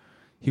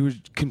 He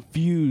was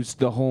confused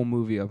the whole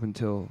movie up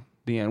until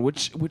the end,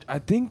 which I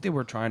think they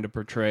were trying to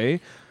portray.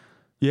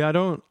 Yeah,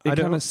 It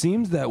kind of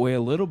seems that way a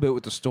little bit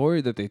with the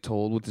story that they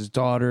told with his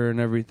daughter and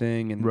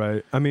everything. And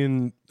right. I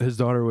mean, his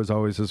daughter was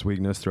always his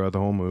weakness throughout the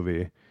whole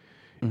movie.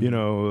 Mm-hmm. You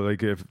know,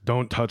 like if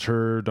don't touch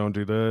her, don't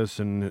do this,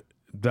 and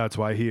that's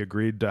why he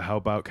agreed to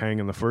help out Kang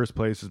in the first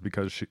place is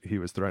because he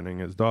was threatening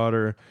his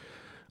daughter.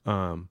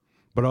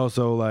 But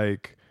also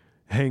like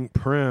Hank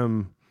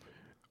Pym.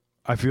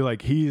 I feel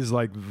like he's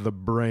like the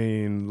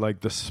brain, like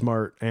the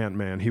smart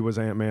Ant-Man. He was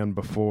Ant-Man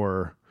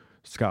before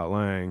Scott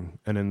Lang.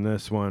 And in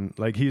this one,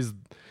 like he's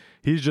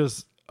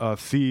just a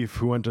thief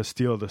who went to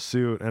steal the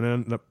suit and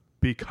ended up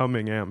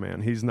becoming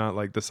Ant-Man. He's not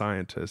like the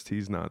scientist.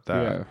 He's not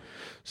that. Yeah.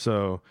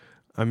 So,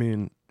 I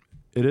mean,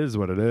 it is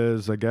what it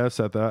is, I guess,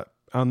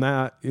 on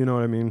that, you know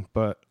what I mean?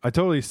 But I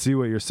totally see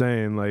what you're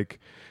saying. Like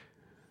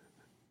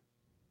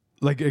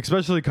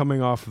especially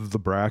coming off of the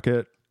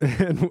bracket.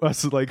 And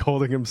us like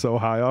holding him so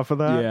high off of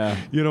that. Yeah.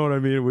 You know what I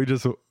mean? It would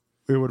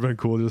have been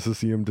cool just to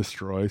see him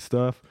destroy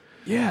stuff.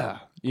 Yeah.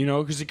 You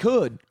know, because he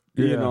could.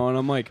 Yeah. You know, and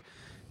I'm like,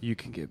 you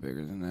can get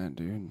bigger than that,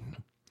 dude.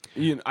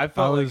 You know, I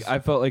felt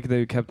like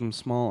they kept him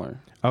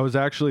smaller. I was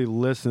actually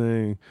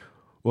listening.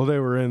 Well, they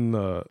were in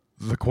the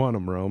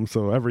quantum realm,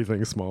 so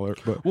everything's smaller.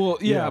 But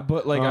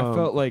but like I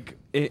felt like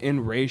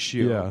in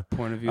ratio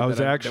point of view,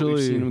 that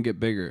we've seen him get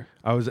bigger.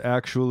 I was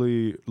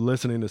actually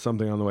listening to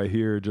something on the way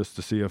here just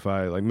to see if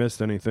I like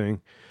missed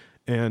anything,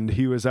 and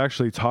he was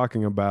actually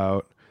talking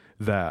about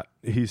that.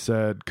 He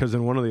said because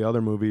in one of the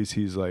other movies,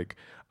 he's like,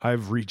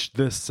 "I've reached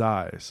this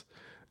size,"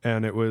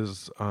 and it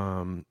was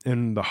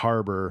in the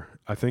harbor.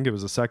 I think it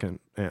was the second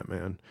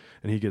Ant-Man,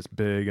 and he gets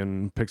big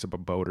and picks up a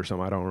boat or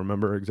something. I don't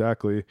remember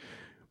exactly,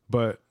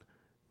 but.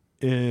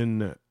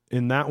 In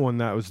that one,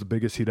 that was the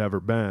biggest he'd ever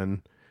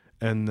been,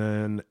 and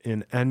then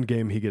in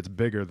Endgame he gets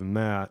bigger than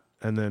that,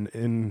 and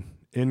then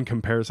in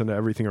comparison to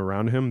everything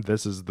around him,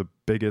 this is the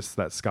biggest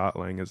that Scott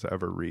Lang has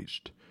ever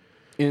reached.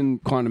 In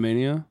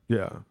Quantumania?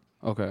 Yeah.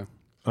 Okay.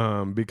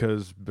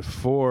 Because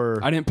before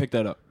I didn't pick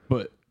that up,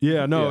 but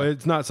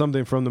it's not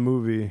something from the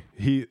movie.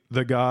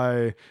 The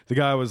guy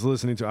I was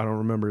listening to, I don't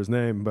remember his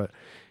name, but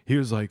he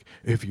was like,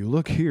 if you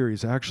look here,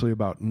 he's actually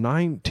about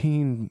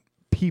 19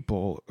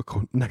 people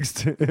next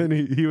to, and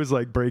he was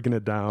like breaking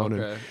it down.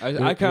 Okay.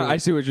 And I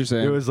see what you're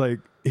saying. It was like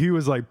he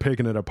was like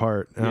picking it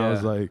apart, and I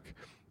was like,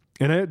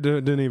 and it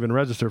didn't even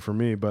register for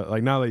me. But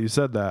like now that you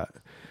said that,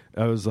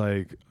 I was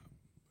like,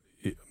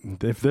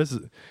 if this,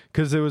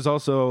 because it was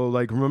also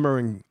like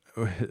remembering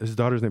his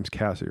daughter's name's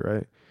Cassie,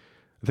 right?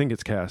 I think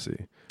it's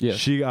Cassie. Yeah.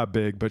 She got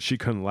big, but she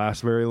couldn't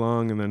last very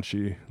long, and then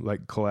she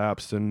like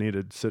collapsed and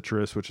needed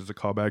citrus, which is a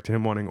callback to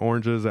him wanting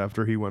oranges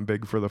after he went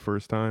big for the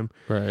first time.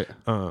 Right.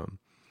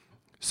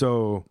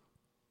 So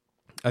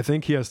I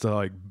think he has to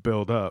like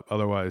build up.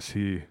 Otherwise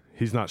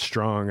he's not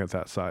strong at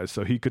that size.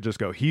 So he could just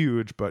go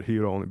huge, but he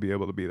would only be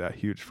able to be that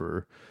huge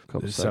for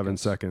 7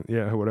 seconds.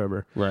 Yeah,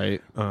 whatever.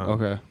 Right.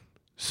 Okay.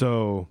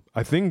 So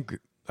I think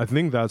I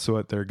think that's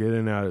what they're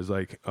getting at is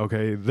like,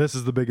 okay, this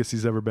is the biggest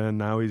he's ever been.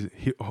 Now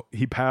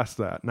he passed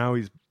that. Now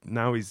he's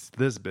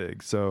this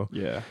big. So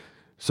yeah.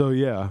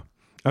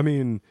 I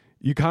mean,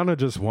 you kind of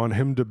just want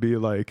him to be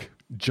like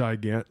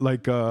gigantic,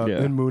 like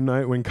in Moon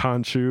Knight when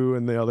Khonshu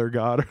and the other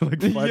god are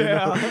like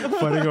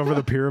fighting over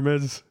the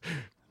pyramids.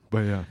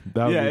 But yeah,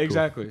 that would be cool.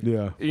 Exactly.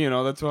 Yeah, you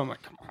know, that's why I'm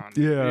like, come on.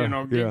 Yeah, you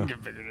know,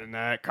 get bigger than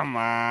that. Come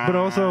on. But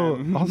also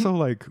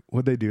like,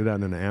 would they do that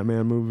in an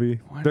Ant-Man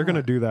movie? They're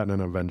gonna do that in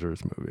an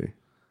Avengers movie.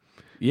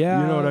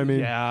 Yeah, you know what I mean.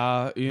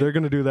 Yeah, they're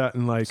gonna do that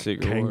in like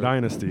Secret Kang War.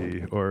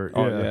 Dynasty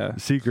or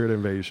Secret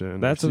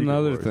Invasion. That's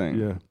another thing.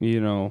 Yeah, you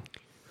know,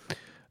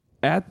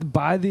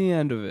 by the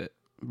end of it,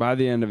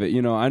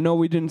 you know, I know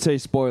we didn't say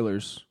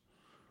spoilers.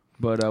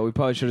 But we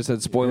probably should have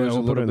said spoilers a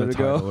little bit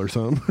ago or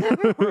something.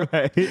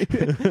 Right.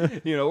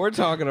 You know, we're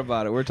talking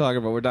about it. We're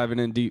diving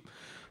in deep.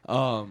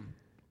 Okay,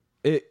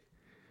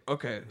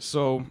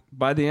 so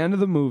by the end of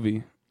the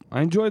movie,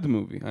 I enjoyed the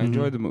movie. I didn't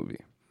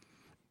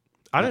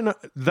know.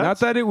 Not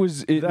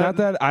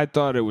that I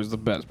thought it was the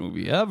best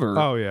movie ever.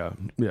 Oh, yeah.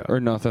 Yeah.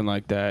 Or nothing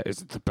like that.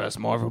 Is it the best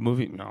Marvel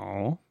movie?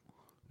 No.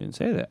 Didn't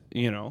say that,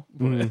 you know.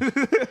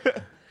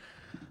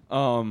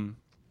 All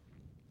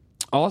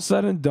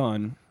said and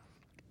done,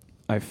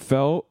 I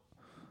felt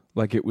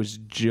like it was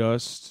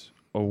just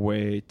a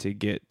way to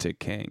get to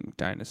Kang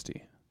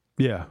Dynasty.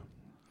 Yeah.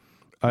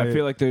 I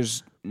feel like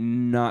there's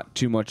not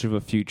too much of a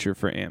future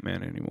for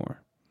Ant-Man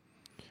anymore.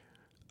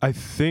 I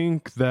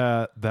think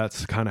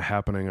that's kind of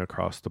happening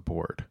across the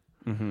board.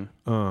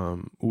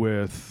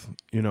 With,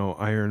 you know,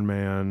 Iron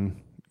Man,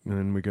 and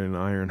then we get an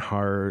Iron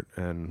Heart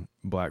and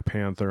Black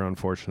Panther,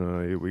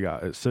 unfortunately. We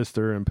got his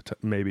sister and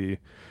maybe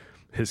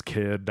his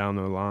kid down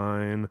the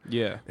line.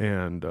 Yeah.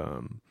 And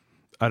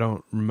I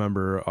don't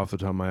remember off the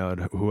top of my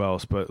head who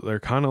else, but they're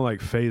kind of like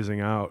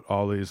phasing out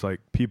all these like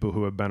people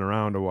who have been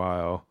around a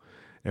while,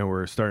 and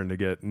we're starting to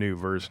get new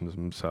versions of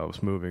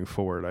themselves moving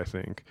forward. I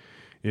think,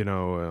 you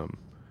know,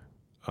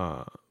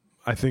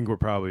 I think we're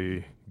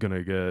probably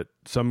gonna get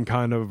some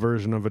kind of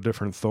version of a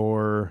different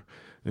Thor.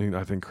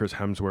 I think Chris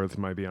Hemsworth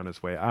might be on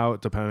his way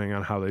out, depending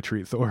on how they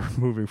treat Thor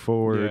moving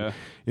forward. Yeah.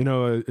 You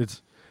know,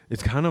 it's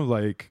kind of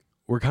like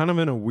we're kind of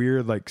in a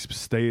weird like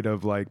state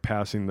of like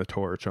passing the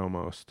torch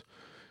almost.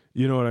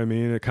 You know what I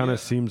mean? It kind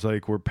of seems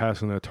like we're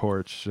passing the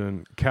torch,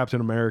 and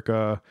Captain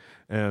America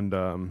and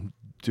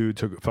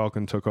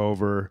Falcon took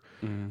over.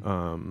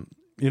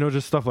 You know,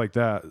 just stuff like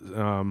that.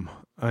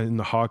 In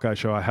the Hawkeye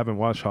show, I haven't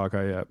watched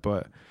Hawkeye yet,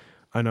 but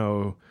I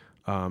know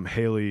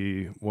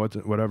Haley,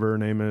 whatever her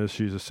name is,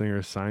 she's a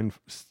singer,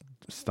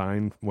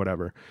 Stein,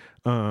 whatever.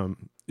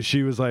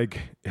 She was like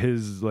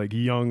his like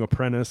young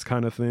apprentice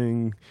kind of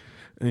thing,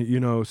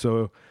 you know.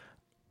 So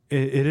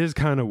it is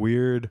kind of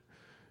weird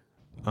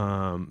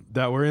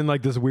that we're in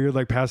like this weird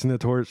like passing the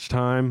torch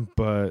time,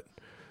 but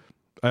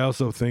I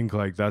also think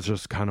like that's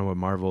just kind of what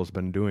Marvel's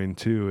been doing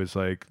too, is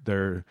like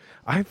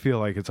I feel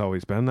like it's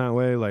always been that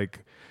way.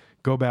 Like,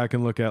 go back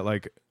and look at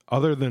like,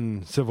 other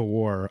than Civil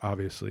War,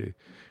 obviously,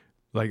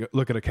 like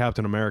look at a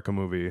Captain America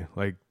movie,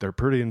 like they're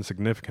pretty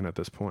insignificant at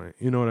this point.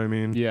 You know what I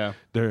mean? Yeah.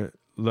 They're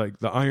like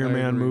the Iron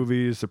Man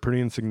movies are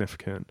pretty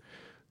insignificant.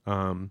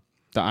 The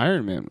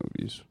Iron Man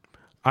movies,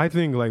 I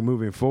think like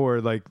moving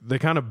forward, like they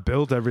kind of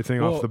built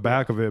everything off the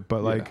back of it,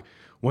 but like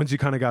once you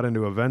kind of got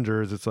into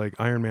Avengers, it's like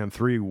Iron Man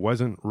 3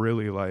 wasn't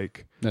really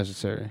like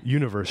necessary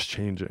universe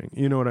changing.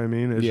 You know what I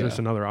mean? It's just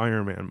another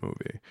Iron Man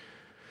movie.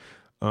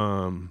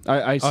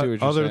 I see what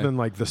you're other saying. than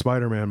like the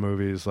Spider-Man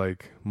movies,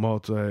 like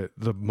the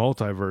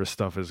multiverse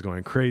stuff is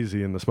going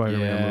crazy in the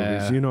Spider-Man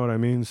movies. You know what I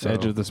mean? So,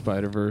 Edge of the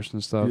Spider-Verse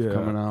and stuff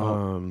coming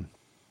out.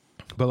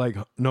 But like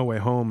No Way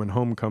Home and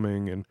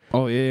Homecoming and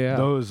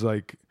those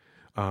like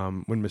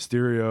when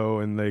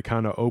Mysterio and they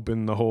kind of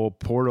opened the whole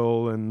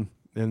portal, and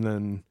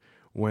then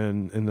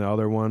when in the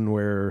other one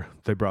where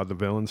they brought the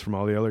villains from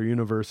all the other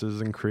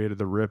universes and created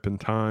the rip in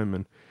time,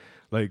 and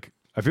like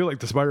I feel like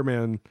the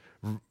Spider-Man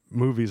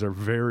movies are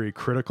very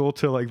critical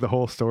to like the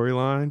whole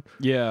storyline.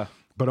 Yeah.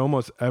 But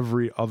almost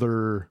every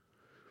other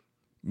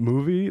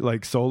movie,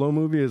 like solo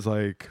movie, is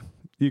like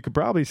you could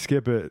probably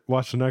skip it,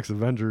 watch the next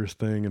Avengers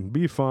thing, and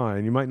be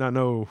fine. You might not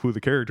know who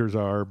the characters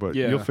are, but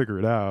you'll figure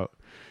it out.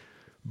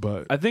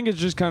 But I think it's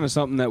just kind of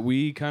something that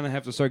we kind of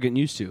have to start getting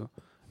used to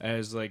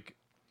as like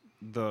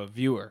the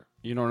viewer.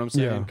 You know what I'm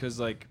saying? Because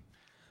like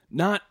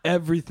not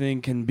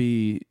everything can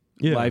be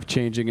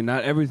life-changing, and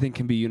not everything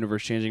can be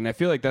universe-changing. And I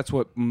feel like that's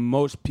what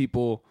most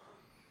people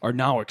are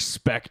now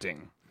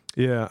expecting.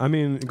 Yeah, I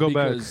mean,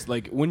 because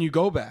like when you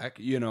go back,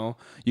 you know,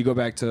 you go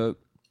back to,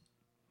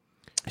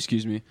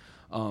 you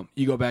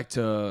go back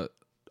to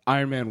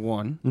Iron Man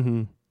 1.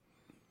 Mm-hmm.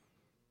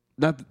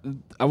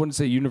 I wouldn't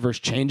say universe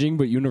changing,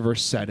 but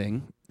universe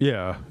setting.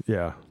 Yeah,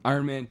 yeah.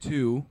 Iron Man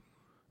 2,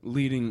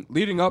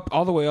 leading up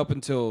all the way up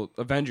until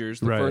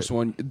Avengers, the first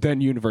one, then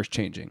universe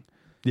changing.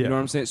 Yeah. You know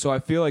what I'm saying? So I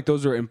feel like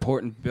those are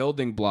important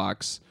building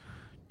blocks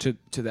to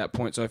that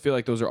point. So I feel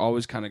like those are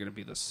always kind of going to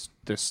be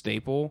the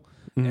staple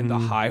and the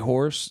high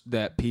horse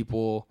that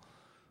people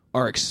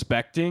are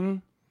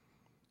expecting.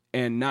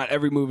 And not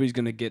every movie is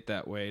going to get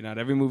that way. Not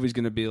every movie is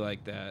going to be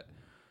like that.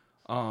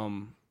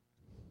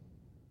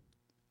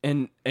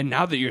 And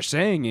now that you're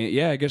saying it,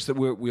 yeah, I guess that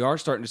we are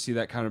starting to see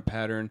that kind of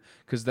pattern,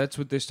 because that's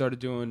what they started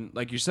doing,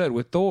 like you said,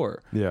 with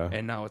Thor. Yeah.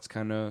 And now it's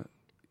kind of,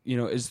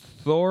 is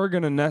Thor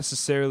going to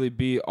necessarily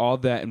be all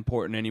that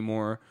important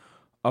anymore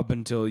up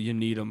until you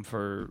need him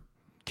for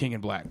King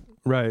in Black?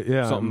 Right,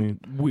 yeah. Something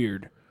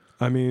weird.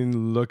 I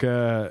mean, look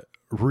at,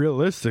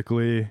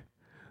 realistically,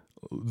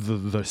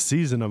 the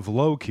season of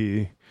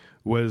Loki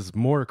was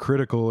more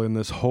critical in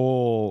this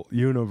whole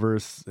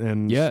universe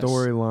and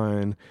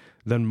storyline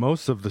than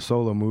most of the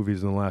solo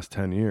movies in the last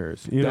 10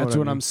 years. That's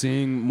what I'm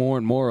seeing more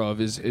and more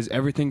of is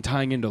everything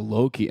tying into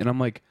Loki. And I'm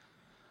like,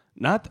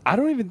 I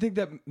don't even think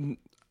that,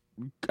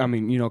 I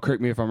mean,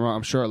 correct me if I'm wrong,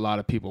 I'm sure a lot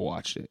of people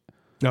watched it.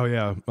 Oh,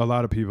 yeah. A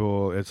lot of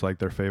people, it's like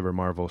their favorite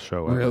Marvel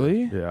show ever.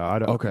 Really? Yeah.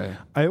 Okay.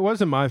 It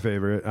wasn't my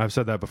favorite. I've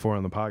said that before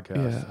on the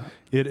podcast.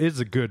 Yeah. It is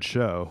a good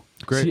show.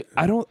 Great. See,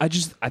 I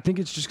think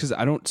it's just because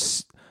I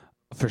don't,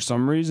 for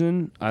some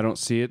reason, I don't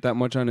see it that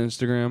much on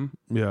Instagram.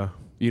 Yeah.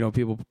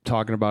 People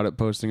talking about it,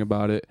 posting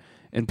about it.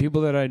 And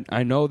people that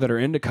I know that are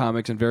into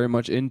comics and very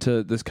much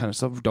into this kind of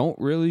stuff don't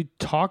really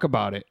talk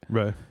about it.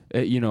 Right.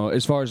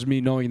 As far as me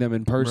knowing them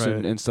in person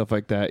Right. and stuff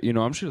like that.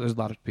 I'm sure there's a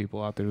lot of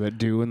people out there that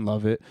do and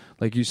love it,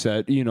 like you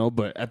said,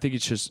 but I think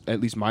it's just at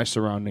least my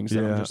surroundings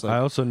that I'm just like, I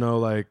also know,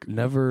 like,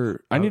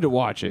 I need to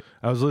watch it.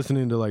 I was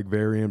listening to, like,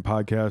 Variant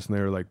podcasts, and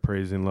they were, like,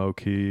 praising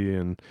Loki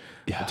and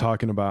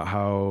talking about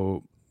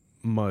how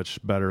much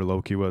better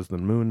Loki was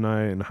than Moon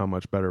Knight and how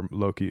much better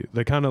Loki.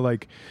 They kind of,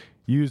 like,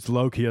 used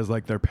Loki as,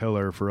 like, their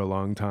pillar for a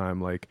long time,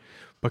 like,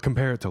 but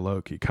compare it to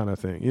Loki kind of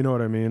thing. You know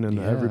what I mean? And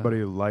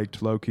everybody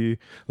liked Loki.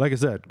 Like I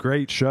said,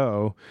 great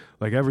show.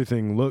 Like,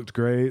 everything looked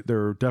great. There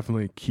were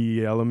definitely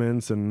key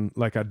elements, and,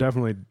 like, I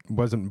definitely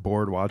wasn't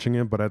bored watching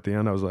it, but at the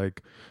end I was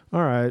like,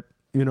 all right,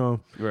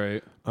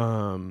 Right.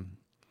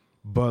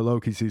 But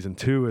Loki season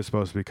 2 is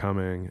supposed to be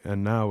coming,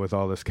 and now with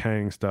all this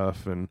Kang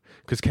stuff, and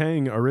because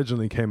Kang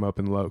originally came up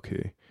in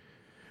Loki,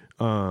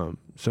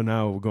 so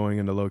now going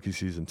into Loki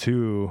season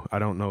 2, I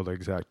don't know the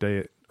exact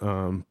date,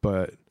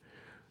 but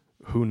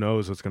who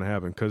knows what's going to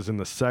happen? Because in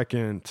the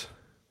second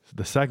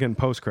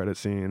post-credit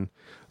scene,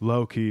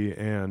 Loki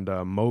and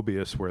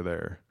Mobius were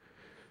there.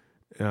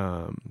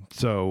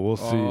 So we'll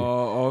see.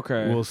 Oh,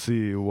 okay. We'll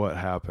see what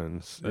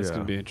happens. That's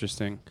going to be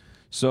interesting.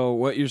 So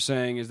what you're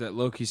saying is that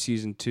Loki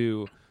season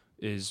 2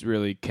 is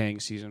really Kang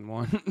season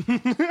 1.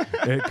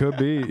 It could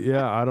be.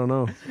 Yeah, I don't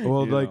know.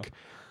 Well,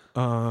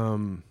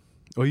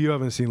 well, you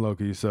haven't seen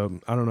Loki, so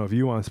I don't know if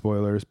you want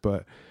spoilers,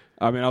 but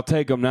I mean, I'll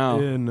take them now.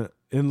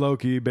 In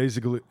Loki,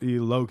 basically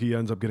Loki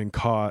ends up getting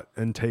caught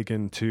and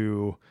taken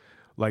to,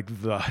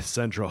 like, the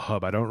central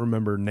hub. I don't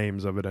remember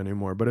names of it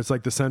anymore, but it's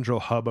like the central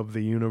hub of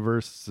the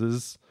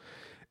universes.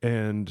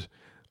 And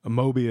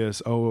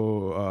Mobius,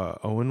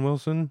 Owen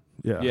Wilson,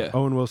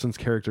 Owen Wilson's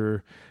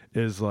character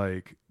is,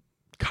 like,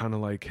 kind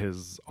of like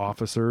his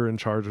officer in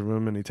charge of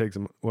him, and he takes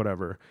him,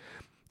 whatever.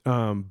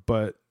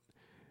 But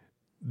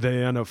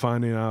they end up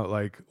finding out,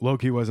 like,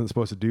 Loki wasn't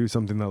supposed to do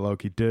something that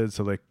Loki did,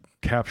 so they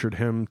captured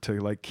him to,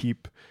 like,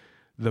 keep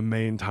the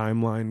main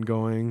timeline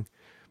going.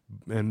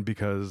 And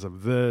because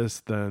of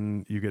this,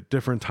 then you get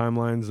different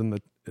timelines, and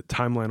the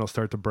timeline will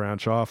start to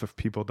branch off if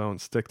people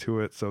don't stick to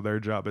it. So their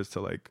job is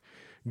to, like,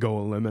 go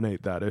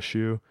eliminate that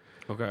issue.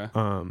 Okay.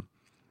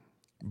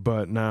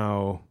 But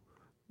now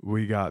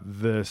we got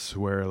this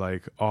where,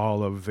 like,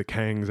 all of the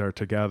Kangs are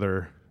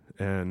together,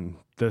 and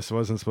this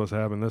wasn't supposed to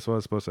happen. This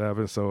was supposed to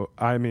happen. So,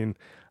 I mean,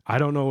 I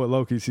don't know what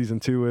Loki season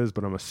 2 is,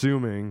 but I'm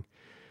assuming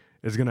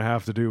it's going to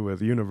have to do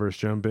with universe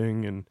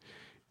jumping and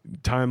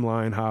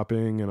timeline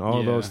hopping and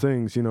all those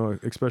things,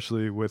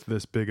 especially with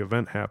this big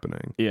event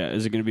happening. Yeah.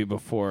 Is it going to be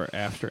before or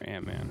after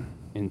Ant-Man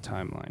in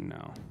timeline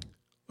now?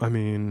 I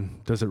mean,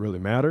 does it really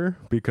matter?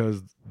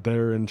 Because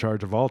they're in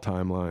charge of all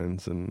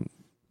timelines, and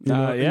you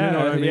know what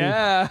I mean?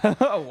 Yeah.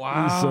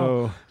 Wow.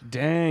 So,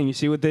 dang, you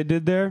see what they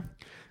did there?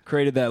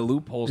 Created that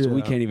loophole, so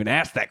we can't even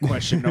ask that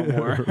question no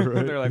more.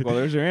 Right. They're like, well,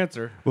 there's your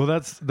answer. Well,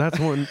 that's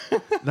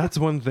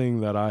one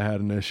thing that I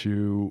had an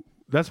issue.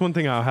 That's one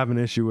thing I have an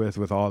issue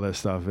with all this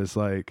stuff. Is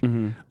like,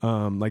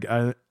 like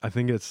I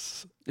think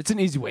it's an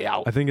easy way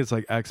out. I think it's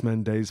like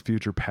X-Men Days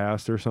Future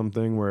Past or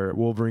something, where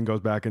Wolverine goes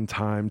back in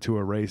time to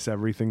erase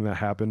everything that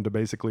happened, to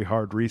basically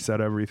hard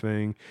reset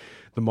everything,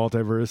 the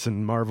multiverse,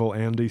 and Marvel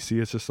and DC.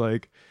 It's just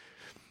like,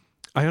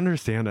 I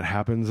understand it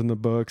happens in the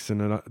books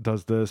and it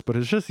does this, but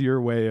it's just your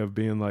way of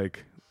being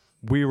like,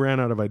 we ran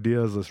out of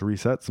ideas, let's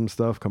reset some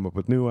stuff, come up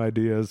with new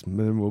ideas, and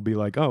then we'll be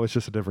like, oh, it's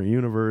just a different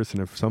universe,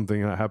 and if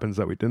something happens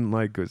that we didn't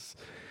like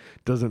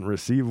doesn't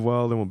receive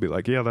well, then we'll be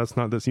like, yeah, that's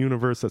not this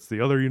universe, that's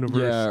the other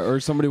universe. Yeah, or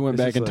somebody went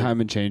back in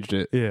time and changed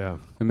it. Yeah.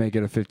 And make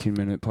it a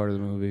 15-minute part of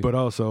the movie. But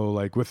also,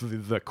 like,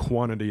 with the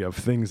quantity of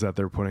things that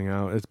they're putting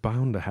out, it's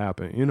bound to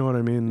happen. You know what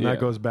I mean? Yeah. That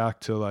goes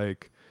back to,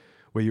 like,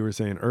 what you were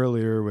saying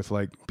earlier with,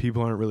 like,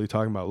 people aren't really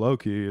talking about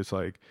Loki. It's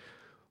like,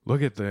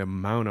 look at the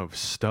amount of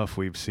stuff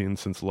we've seen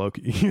since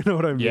Loki. You know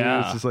what I mean?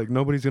 Yeah. It's just like,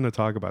 nobody's going to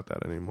talk about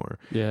that anymore.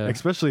 Yeah.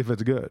 Especially if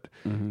it's good.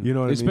 Mm-hmm. You know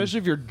what I mean? Especially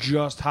if you're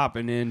just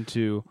hopping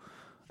into,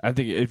 I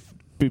think if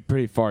be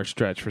pretty far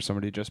stretch for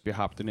somebody to just be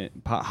hopping into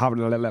the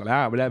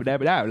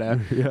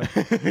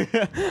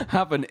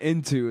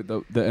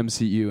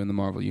MCU and the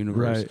Marvel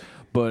universe. Right.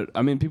 But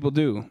I mean, people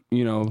do.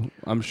 You know,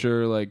 I'm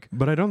sure. Like,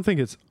 but I don't think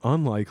it's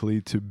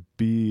unlikely to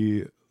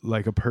be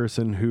like a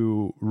person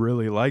who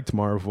really liked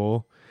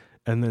Marvel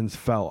and then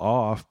fell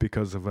off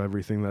because of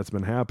everything that's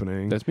been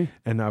happening. That's me.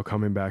 And now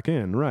coming back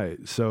in,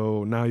 right?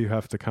 So now you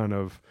have to kind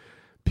of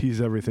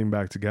piece everything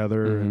back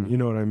together, and you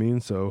know what I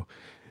mean? So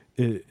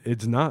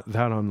it's not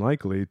that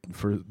unlikely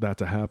for that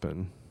to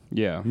happen.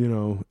 Yeah. You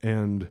know,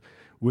 and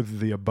with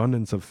the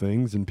abundance of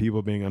things and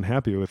people being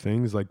unhappy with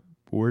things, like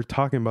we're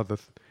talking about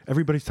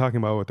everybody's talking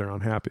about what they're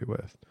unhappy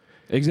with.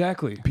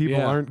 Exactly.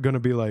 People aren't going to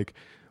be like,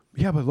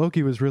 yeah, but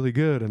Loki was really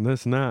good and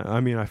this and that. I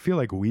mean, I feel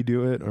like we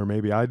do it, or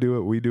maybe I do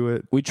it. We do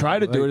it. We try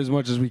to do it as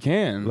much as we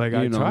can. Like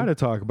I try to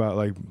talk about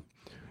like,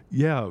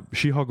 yeah,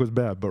 She-Hulk was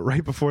bad, but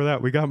right before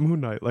that we got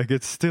Moon Knight. Like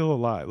it's still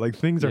alive. Like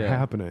things are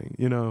happening,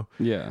 you know?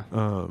 Yeah.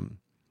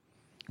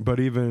 But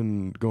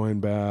even going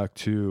back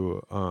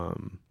to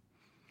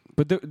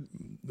but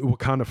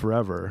Wakanda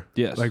Forever.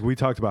 Yes. Like we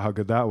talked about how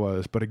good that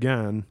was, but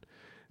again,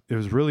 it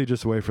was really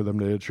just a way for them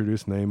to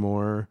introduce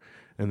Namor,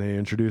 and they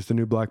introduced a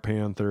new Black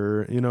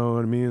Panther, you know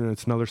what I mean? And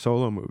it's another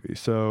solo movie.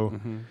 So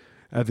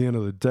at the end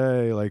of the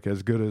day, like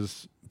as good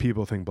as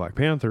people think Black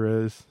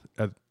Panther is,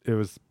 it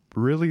was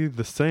really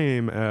the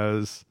same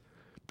as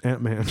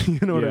Ant-Man.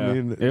 You know what I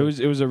mean? It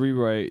was a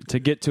rewrite to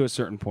get to a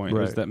certain point.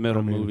 Right. It was that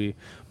middle movie.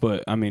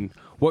 But I mean,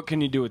 what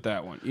can you do with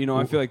that one? You know,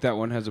 I feel like that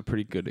one has a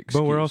pretty good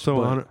excuse. But we're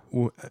also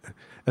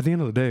at the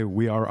end of the day,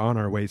 we are on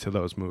our way to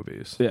those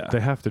movies. Yeah. They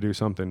have to do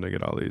something to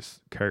get all these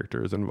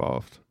characters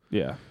involved.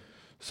 Yeah.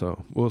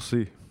 So we'll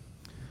see.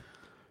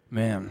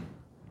 Man.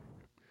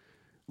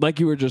 Like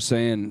you were just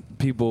saying,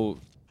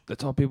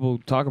 that's all people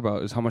talk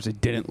about is how much they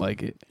didn't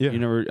like it. Yeah. You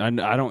never, I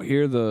don't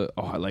hear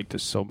I like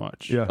this so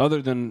much. Yeah.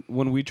 Other than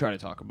when we try to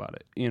talk about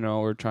it, you know,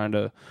 or trying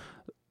to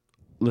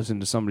listen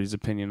to somebody's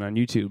opinion on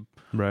YouTube.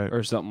 Right.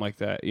 Or something like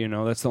that. You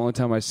know, that's the only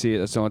time I see it.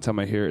 That's the only time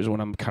I hear it is when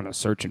I'm kind of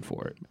searching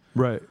for it.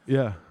 Right.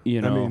 Yeah.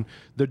 You know, I mean,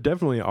 there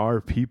definitely are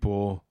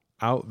people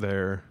out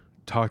there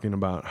talking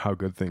about how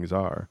good things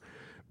are,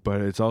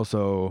 but it's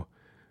also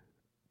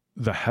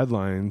the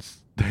headlines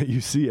that you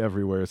see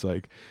everywhere. It's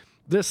like,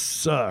 this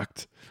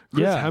sucked.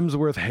 Chris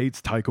Hemsworth hates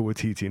Taika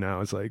Waititi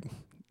now. It's like,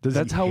 does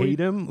he hate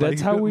him?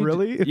 That's like, how we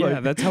really? Yeah,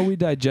 that's how we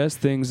digest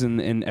things,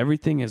 and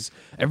everything's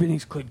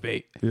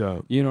clickbait.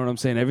 Yeah. You know what I'm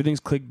saying?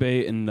 Everything's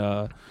clickbait, and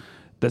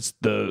that's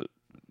the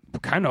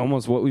kind of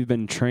almost what we've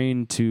been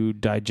trained to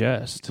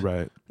digest.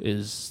 Right.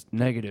 Is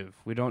negative.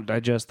 We don't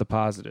digest the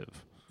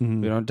positive.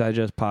 We don't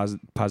digest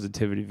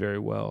positivity very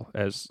well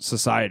as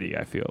society,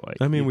 I feel like.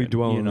 I mean, we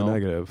dwell on the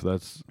negative.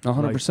 That's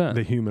 100%. Like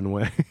the human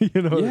way.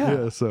 You know?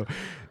 Yeah. So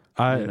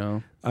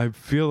I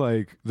feel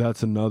like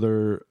that's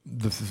the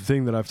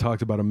thing that I've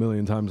talked about a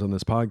million times on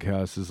this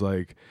podcast is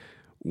like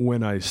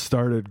when I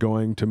started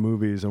going to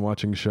movies and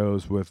watching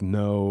shows with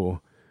no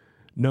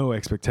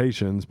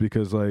expectations,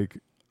 because like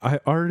I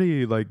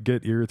already like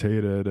get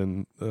irritated,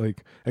 and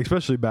like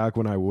especially back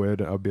when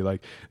I'd be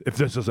like, if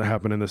this doesn't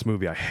happen in this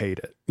movie, I hate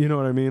it. You know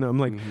what I mean? I'm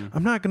like,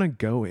 I'm not gonna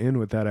go in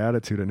with that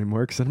attitude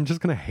anymore because I'm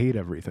just gonna hate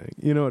everything.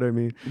 You know what I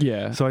mean?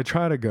 Yeah. So I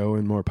try to go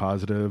in more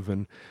positive,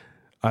 and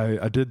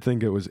I did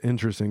think it was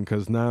interesting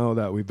because now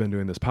that we've been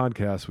doing this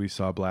podcast, we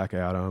saw Black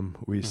Adam,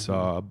 we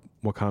saw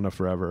Wakanda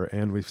Forever,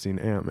 and we've seen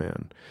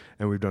Ant-Man,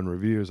 and we've done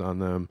reviews on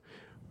them,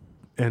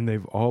 and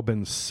they've all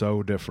been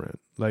so different.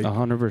 Like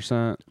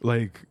 100%.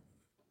 Like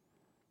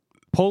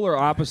polar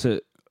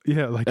opposite.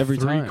 Yeah, like every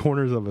three time.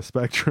 corners of a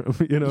spectrum,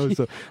 you know?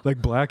 So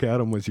like Black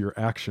Adam was your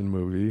action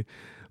movie.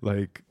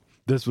 Like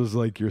this was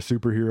like your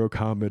superhero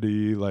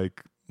comedy,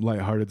 like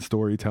lighthearted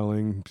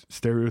storytelling,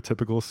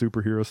 stereotypical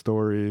superhero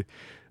story.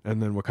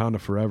 And then Wakanda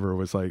Forever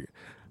was like,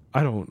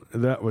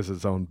 that was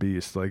its own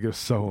beast. Like it was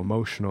so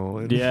emotional.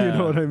 And you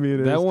know what I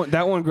mean?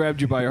 That one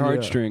grabbed you by your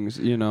heartstrings,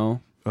 you know?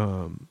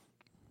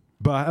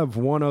 But I have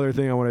one other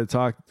thing I want to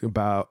talk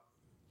about,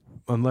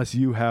 unless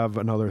you have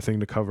another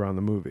thing to cover on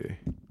the movie.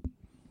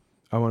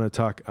 I want to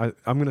talk. I'm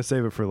going to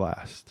save it for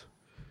last.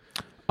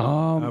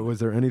 Was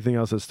there anything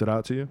else that stood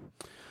out to you?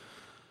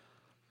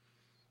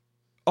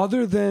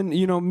 Other than,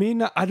 you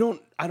know, I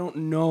don't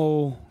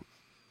know.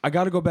 I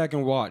got to go back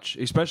and watch,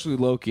 especially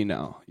Loki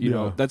now. You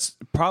know, that's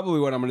probably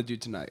what I'm going to do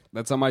tonight.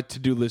 That's on my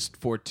to-do list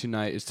for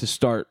tonight is to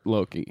start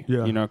Loki.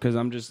 Yeah. You know, because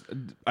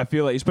I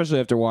feel like, especially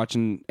after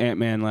watching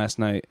Ant-Man last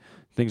night,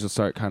 things will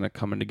start kind of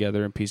coming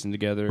together and piecing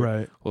together.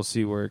 Right. We'll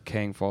see where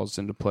Kang falls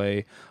into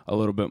play a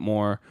little bit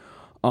more.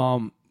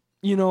 You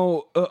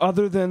know,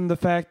 other than the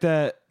fact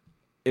that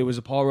it was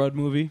a Paul Rudd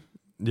movie.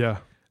 Yeah.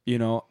 You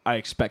know, I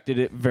expected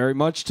it very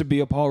much to be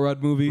a Paul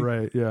Rudd movie.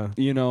 Right, yeah.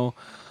 You know,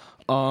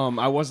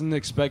 I wasn't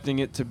expecting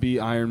it to be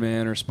Iron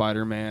Man or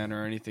Spider-Man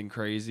or anything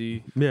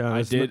crazy. Yeah,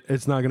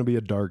 it's not going to be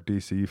a dark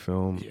DC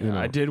film. Yeah, you know.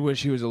 I did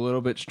wish he was a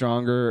little bit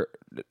stronger,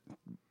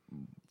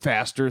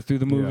 faster through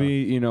the movie,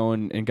 you know,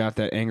 and got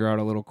that anger out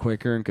a little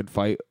quicker and could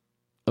fight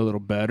a little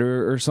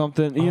better or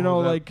something.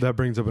 That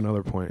brings up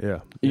another point. Yeah.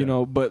 You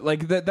know, but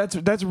like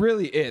that's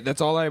really it.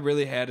 That's all I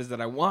really had, is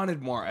that I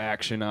wanted more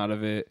action out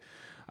of it.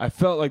 I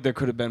felt like there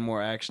could have been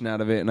more action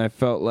out of it, and I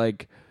felt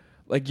like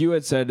you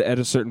had said at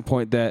a certain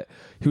point that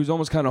he was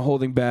almost kind of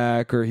holding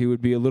back, or he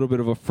would be a little bit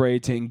of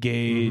afraid to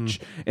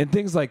engage, and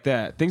things like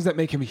that. Things that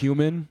make him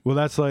human. Well,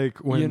 that's like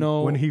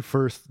when he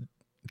first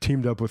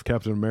teamed up with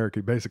Captain America,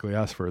 he basically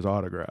asked for his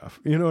autograph.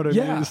 You know what I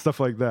mean? Stuff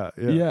like that.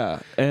 Yeah.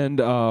 And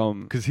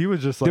because he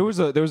was just like,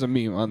 there was a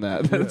meme on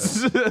that.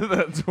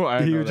 That's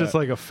why he was just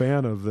like a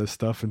fan of this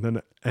stuff, and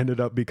then ended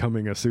up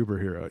becoming a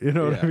superhero. You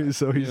know what I mean?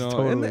 So he's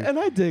totally. And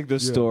I dig the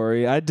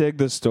story. I dig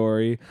the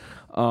story.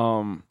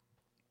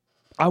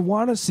 I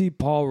want to see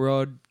Paul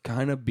Rudd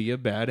kind of be a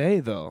bad A,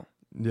 though.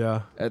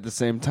 Yeah. At the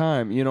same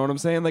time, you know what I'm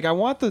saying? Like, I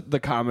want the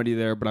comedy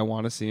there, but I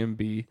want to see him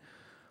be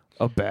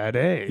a bad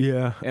A.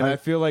 Yeah. And I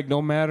feel like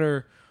no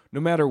matter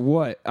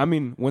what, I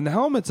mean, when the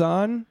helmet's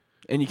on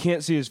and you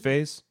can't see his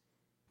face,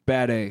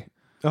 bad A.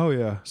 Oh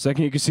yeah.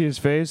 Second you can see his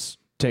face,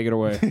 take it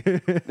away.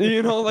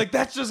 You know, like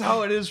that's just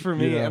how it is for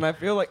me. Yeah. And I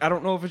feel like, I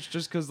don't know if it's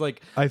just because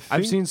like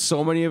I've seen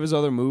so many of his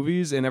other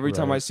movies, and every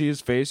time I see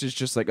his face, it's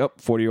just like,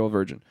 40-year-old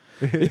virgin.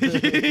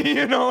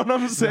 You know what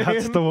I'm saying?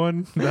 That's the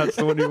one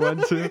you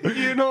went to.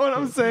 You know what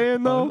I'm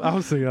saying, though? I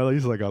was thinking,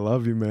 he's like, I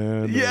love you,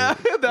 man. Yeah,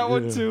 that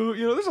one too.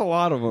 You know, there's a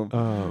lot of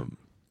them.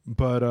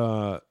 But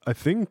I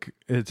think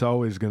he's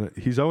always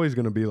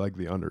gonna be like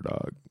the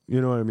underdog.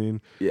 You know what I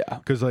mean? Yeah.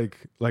 Because like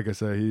I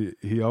said,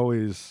 he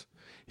was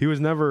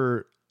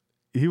never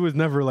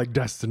like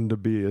destined to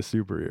be a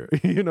superhero.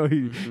 You know,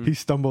 he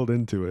stumbled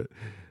into it.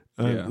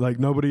 Like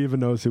nobody even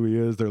knows who he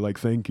is. They're like,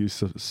 "Thank you,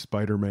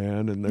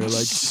 Spider-Man," and they're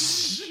like,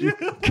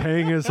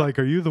 Kang is like,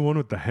 "Are you the one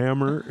with the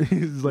hammer?"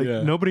 He's like,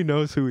 nobody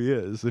knows who he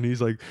is, and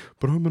he's like,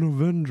 "But I'm an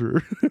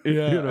Avenger."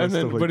 Yeah, you know, and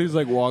then but he's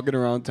like walking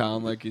around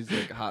town like he's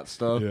like hot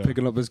stuff,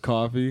 picking up his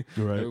coffee.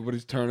 Right,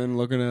 everybody's turning,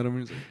 looking at him,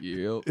 and he's like,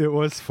 "Yep." It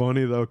was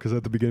funny though, because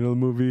at the beginning of the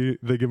movie,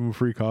 they give him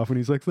free coffee, and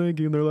he's like, "Thank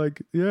you," and they're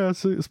like, "Yeah,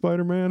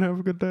 Spider-Man, have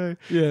a good day."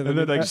 Yeah, and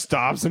then like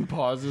stops and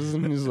pauses,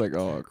 and he's like,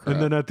 "Oh crap!"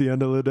 And then at the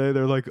end of the day,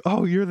 they're like,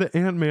 "Oh, you're the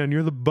Ant-Man.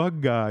 You're the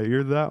bug guy.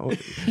 You're that one.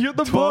 You're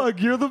the bug.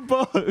 You're the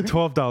bug."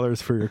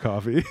 $12 for your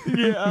coffee.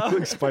 Yeah.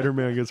 Like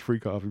Spider-Man gets free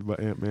coffee,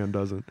 but Ant-Man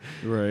doesn't.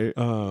 Right.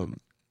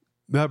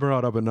 That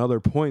brought up another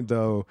point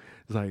though.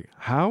 It's like,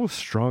 how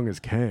strong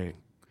is Kang?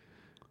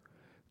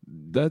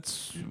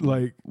 That's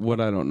like what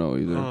I don't know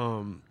either.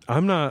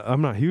 I'm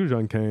not huge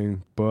on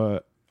Kang,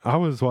 but I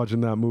was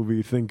watching that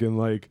movie thinking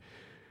like,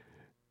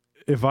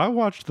 if I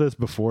watched this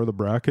before the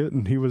bracket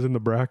and he was in the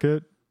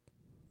bracket,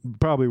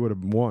 probably would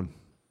have won.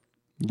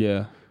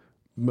 Yeah.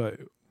 But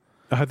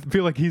I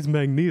feel like he's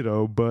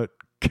Magneto, but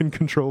can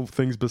control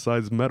things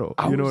besides metal.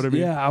 You know what I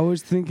mean? Yeah, I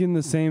was thinking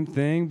the same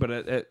thing, but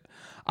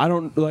I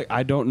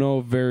don't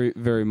know very,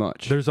 very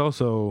much. There's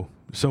also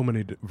so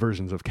many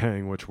versions of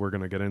Kang, which we're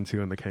going to get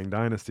into in the Kang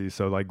Dynasty.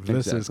 So like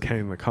this is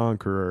Kang the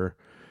Conqueror,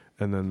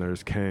 and then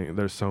there's Kang.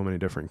 There's so many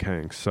different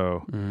Kangs.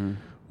 So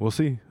we'll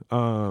see.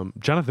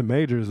 Jonathan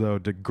Majors though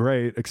did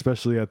great,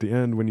 especially at the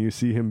end when you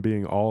see him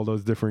being all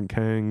those different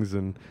Kangs,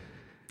 and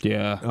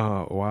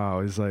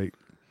wow, he's like,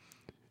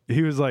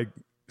 he was like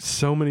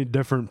so many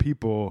different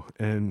people,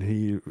 and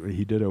he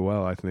did it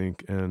well, I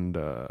think, and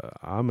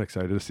I'm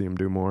excited to see him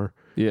do more.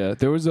 Yeah,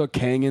 there was a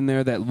Kang in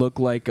there that looked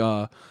like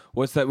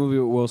what's that movie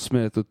with Will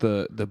Smith with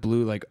the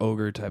blue like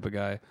ogre type of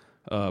guy,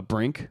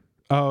 Brink.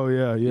 Oh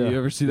yeah. You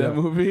ever see that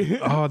movie?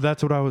 Oh,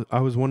 that's what I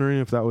was wondering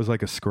if that was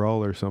like a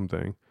Skrull or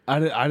something. I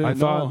didn't know. I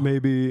thought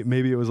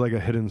maybe it was like a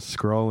hidden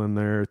Skrull in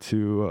there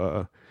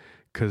to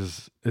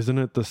because isn't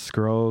it the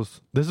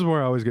Skrulls? This is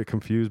where I always get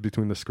confused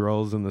between the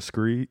Skrulls and the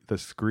Kree.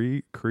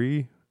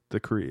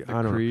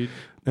 I don't know.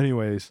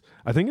 Anyways,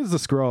 I think it's the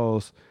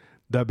Skrulls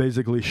that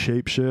basically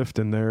shapeshift,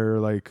 and they're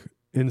like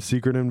in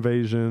Secret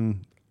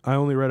Invasion. I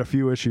only read a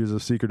few issues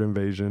of Secret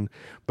Invasion,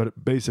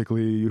 but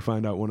basically you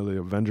find out one of the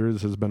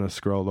Avengers has been a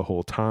Skrull the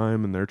whole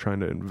time, and they're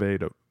trying to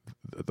invade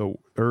the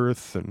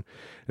Earth, and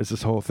it's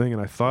this whole thing.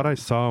 And I thought I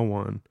saw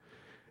one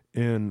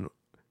in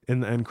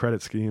the end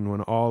credit scene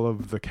when all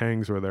of the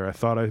Kangs were there. I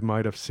thought I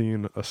might have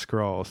seen a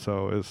Skrull.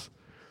 So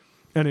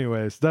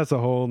anyways, that's a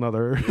whole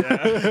nother.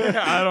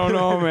 I don't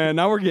know, man.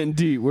 Now we're getting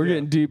deep. We're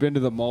getting deep into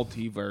the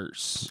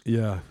multiverse.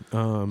 Yeah.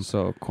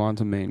 So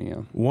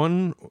Quantumania.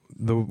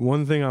 The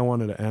one thing I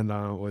wanted to end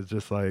on was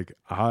just like,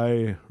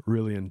 I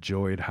really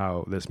enjoyed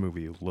how this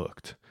movie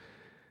looked.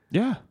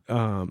 Yeah.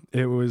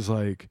 It was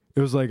like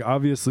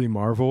obviously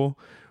Marvel,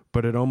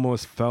 but it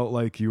almost felt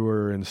like you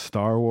were in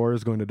Star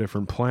Wars going to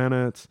different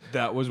planets.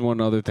 That was one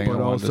other thing I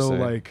wanted to say. But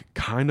also like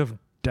kind of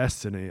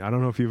Destiny. I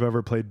don't know if you've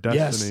ever played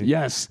Destiny.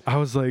 Yes. I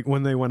was like,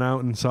 when they went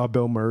out and saw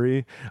Bill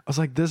Murray, I was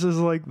like, this is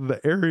like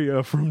the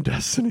area from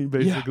Destiny,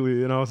 basically.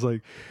 Yeah. And I was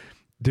like,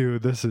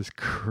 dude, this is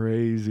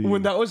crazy.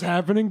 When that was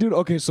happening, dude,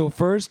 okay, so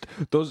first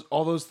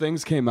all those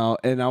things came out,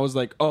 and I was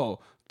like, oh,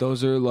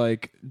 those are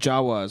like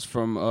Jawas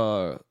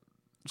from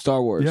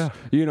Star Wars. Yeah.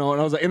 You know, and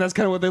I was like, and that's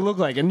kind of what they look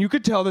like. And you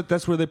could tell that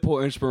that's where they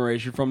pull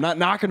inspiration from. Not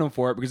knocking them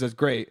for it because that's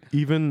great.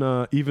 Even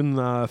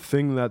the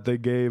thing that they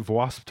gave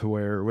Wasp to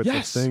wear with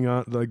the thing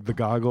on, like the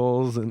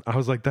goggles, and I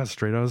was like, that's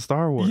straight out of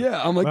Star Wars.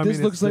 Yeah, I'm like, this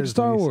looks like Disney,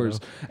 Star Wars.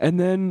 So. And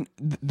then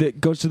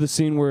it goes to the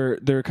scene where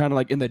they're kind of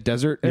like in the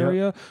desert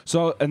area.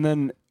 So, and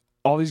then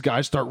all these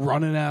guys start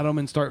running at them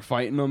and start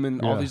fighting them,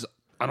 and all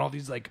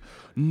these like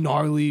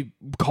gnarly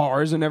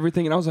cars and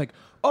everything. And I was like,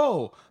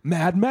 oh,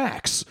 Mad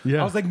Max. Yeah.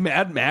 I was like,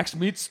 Mad Max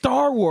meets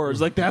Star Wars.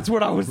 Like, that's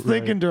what I was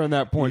thinking during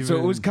that point. So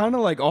it was kind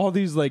of like all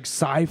these like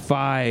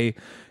sci-fi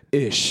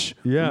ish.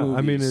 Yeah, movies.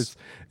 I mean,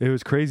 it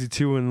was crazy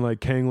too when like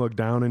Kang looked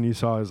down and you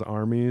saw his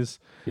armies.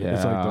 Yeah,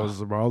 it's like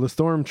those are all the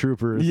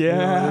stormtroopers.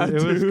 Yeah,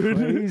 it was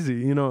crazy,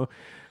 you know.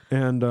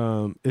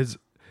 And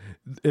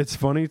it's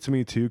funny to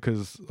me too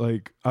because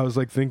like I was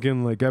like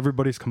thinking like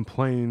everybody's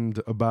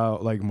complained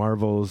about like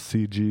Marvel's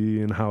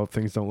CG and how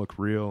things don't look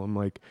real. I'm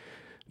like,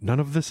 none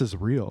of this is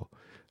real.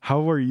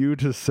 How are you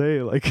to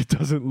say like it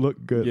doesn't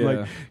look good? Yeah.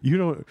 Like you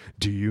don't.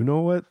 Do you know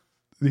what?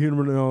 You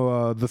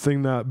know the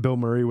thing that Bill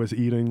Murray was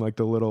eating, like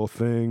the little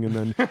thing, and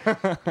then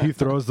he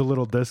throws the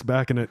little disc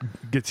back and it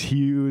gets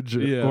huge.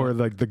 Yeah. Or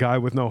like the guy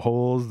with no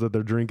holes that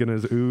they're drinking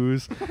his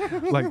ooze.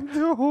 Like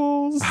no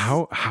holes.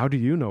 How do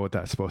you know what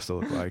that's supposed to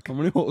look like? How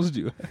many holes do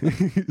you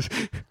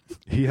have?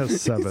 He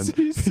has 7.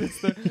 He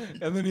sits there,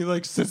 and then he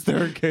like sits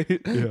there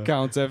and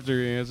counts after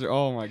he answers.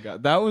 Oh my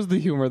god, that was the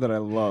humor that I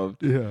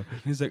loved. Yeah,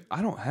 he's like,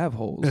 I don't have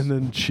holes. And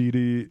then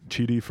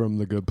Chidi from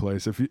The Good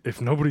Place.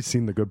 If nobody's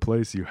seen The Good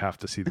Place, you have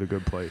to see The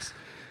Good Place.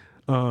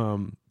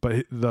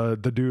 But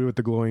the dude with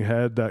the glowing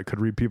head that could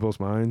read people's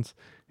minds,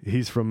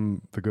 he's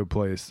from The Good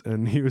Place,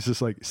 and he was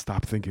just like,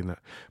 stop thinking that,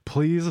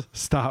 please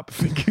stop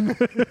thinking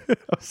that.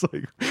 I was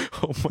like,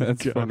 oh my god,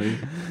 that's funny.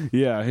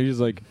 Yeah,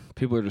 he's like,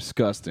 people are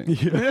disgusting.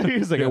 Yeah.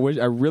 He's like, I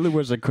really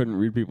wish I couldn't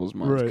read people's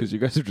minds because you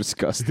guys are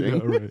disgusting.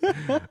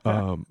 Yeah,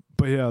 right.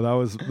 But yeah, that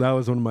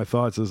was one of my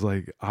thoughts, is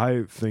like,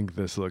 I think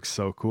this looks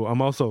so cool.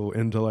 I'm also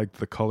into like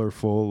the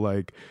colorful,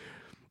 like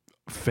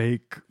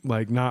fake,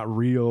 like not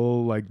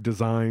real, like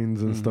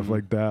designs and stuff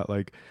like that,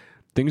 like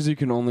things you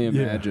can only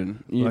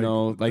imagine. You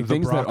know, like the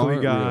things broccoli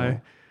that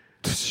guy.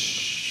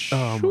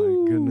 Oh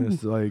my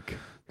goodness! Like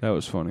that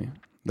was funny.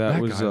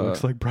 That was guy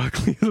looks like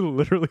broccoli.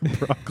 Literally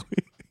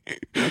broccoli.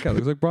 That guy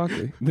looks like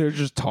broccoli. They're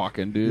just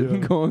talking,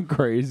 dude, going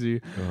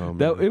crazy.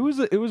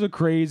 It was a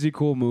crazy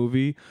cool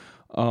movie.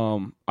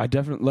 I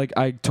definitely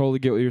I totally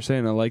get what you're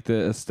saying. I like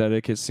the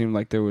aesthetic. It seemed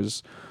like there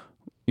was,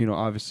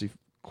 obviously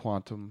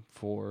quantum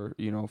for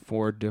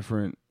 4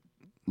 different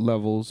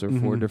levels or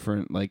 4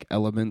 different like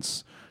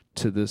elements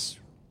to this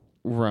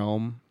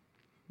realm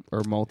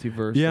or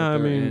multiverse. Yeah, I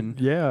mean,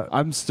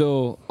 I'm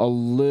still a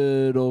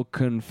little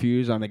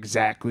confused on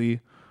exactly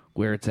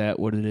where it's at,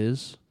 what it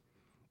is.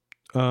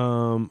 You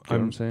know what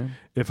I'm saying?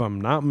 If I'm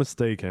not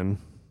mistaken,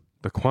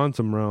 the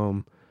quantum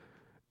realm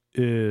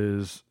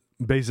is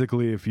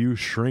basically if you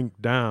shrink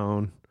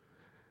down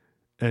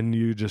and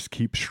you just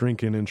keep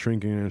shrinking and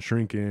shrinking and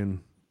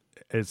shrinking,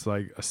 it's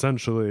like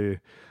essentially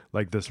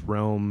like this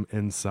realm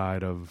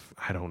inside of,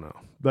 I don't know.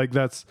 Like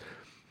that's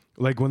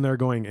like when they're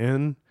going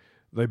in,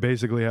 they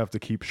basically have to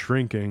keep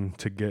shrinking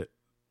to get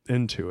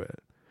into it.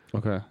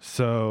 Okay.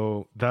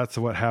 So that's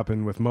what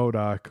happened with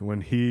MODOK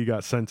when he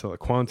got sent to the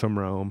quantum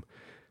realm.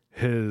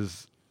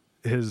 His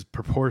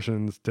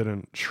proportions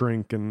didn't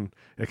shrink and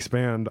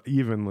expand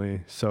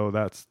evenly, so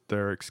that's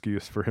their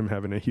excuse for him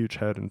having a huge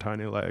head and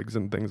tiny legs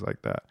and things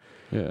like that.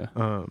 Yeah.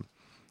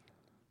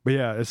 But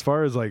yeah, as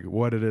far as like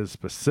what it is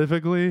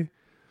specifically,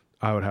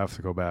 I would have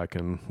to go back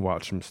and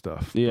watch some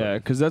stuff. Yeah,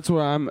 because that's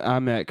where I'm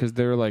at. Because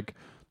they're like,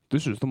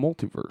 this is the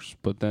multiverse,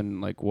 but then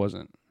like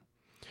wasn't.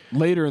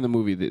 Later in the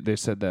movie, they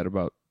said that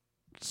about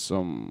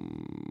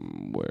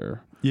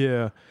somewhere.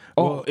 Yeah.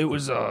 Oh, it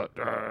was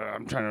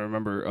I'm trying to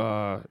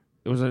remember.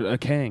 It was a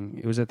Kang.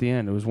 It was at the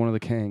end. It was one of the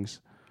Kangs.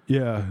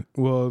 Yeah.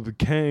 Well, the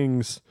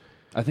Kangs.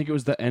 I think it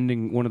was the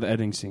ending. One of the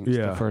ending scenes.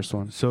 Yeah. The first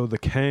one. So the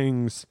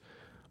Kangs.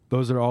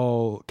 Those are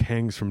all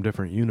Kangs from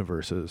different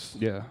universes.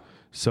 Yeah.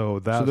 So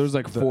there's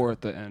like 4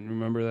 at the end.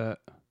 Remember that?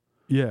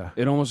 Yeah.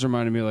 It almost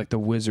reminded me of like the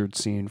wizard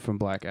scene from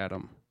Black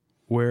Adam.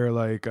 Where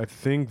like I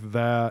think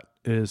that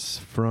is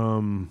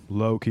from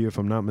Loki, if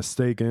I'm not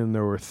mistaken.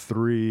 There were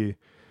 3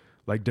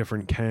 like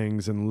different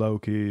Kangs in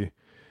Loki,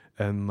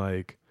 and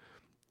like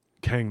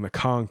Kang the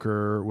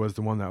Conqueror was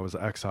the one that was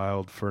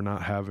exiled for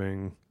not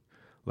having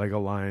like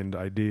aligned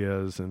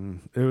ideas,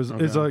 and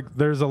it's like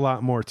there's a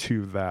lot more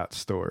to that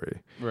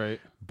story. Right.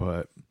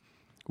 But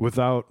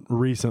without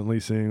recently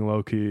seeing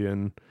Loki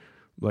and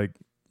like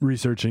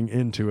researching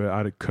into it,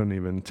 I couldn't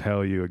even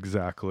tell you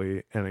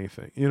exactly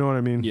anything. You know what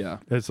I mean? Yeah.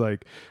 It's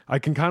like I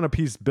can kind of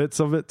piece bits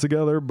of it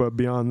together, but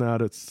beyond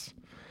that,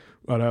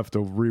 I'd have to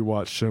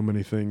rewatch so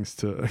many things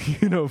to,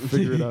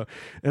 figure it out.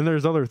 And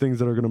there's other things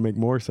that are going to make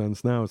more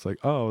sense now. It's like,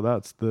 oh,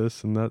 that's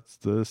this and that's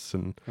this.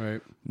 And,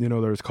 right.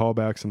 There's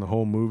callbacks in the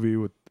whole movie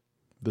with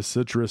the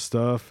citrus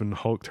stuff and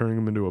Hulk turning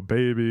him into a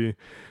baby.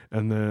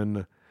 And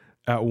then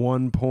at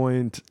one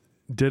point,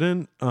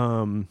 didn't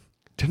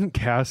didn't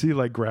Cassie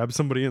like grab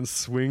somebody and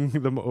swing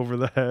them over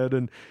the head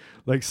and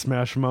like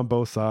smash them on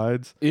both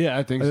sides? Yeah,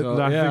 I think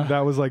so. I think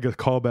that was like a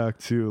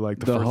callback to like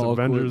the first Hulk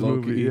Avengers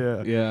movie.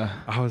 Yeah.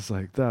 I was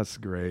like, that's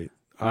great.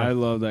 I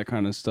love that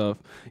kind of stuff.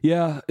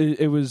 Yeah,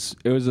 it was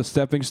a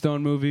stepping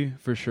stone movie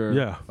for sure.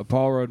 Yeah, a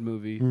Paul Rudd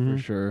movie for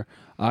sure.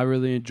 I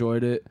really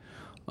enjoyed it.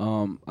 I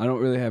don't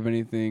really have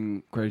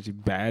anything crazy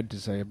bad to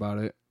say about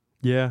it.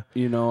 Yeah,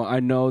 I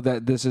know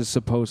that this is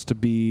supposed to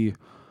be,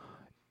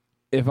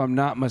 if I'm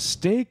not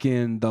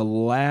mistaken, the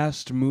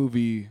last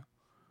movie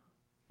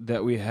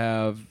that we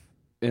have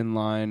in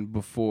line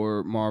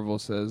before Marvel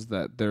says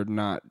that they're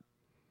not.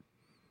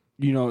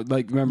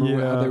 Remember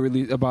how they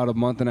released about a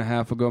month and a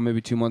half ago,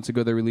 maybe 2 months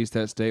ago, they released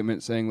that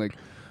statement saying, like,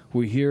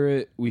 we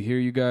hear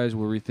you guys,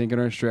 we're rethinking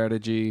our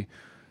strategy.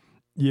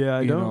 Yeah,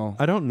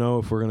 I don't know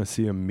if we're going to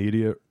see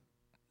immediate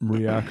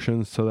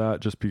reactions to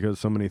that just because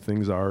so many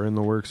things are in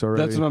the works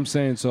already. That's what I'm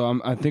saying. So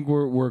I think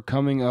we're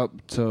coming up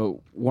to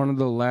one of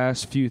the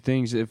last few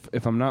things.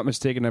 If I'm not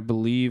mistaken, I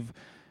believe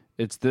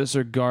it's this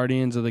or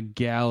Guardians of the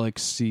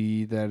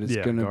Galaxy that is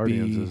going to be.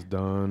 Guardians is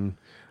done.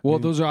 Well,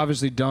 those are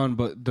obviously done,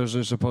 but those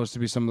are supposed to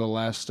be some of the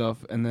last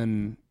stuff, and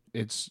then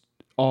it's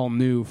all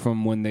new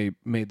from when they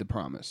made the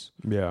promise.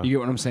 Yeah. You get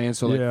what I'm saying?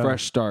 So,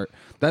 fresh start.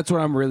 That's what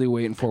I'm really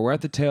waiting for. We're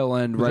at the tail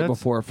end right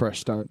before a fresh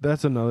start.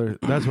 That's what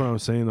I'm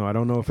saying, though. I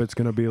don't know if it's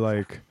going to be,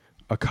 like,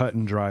 a cut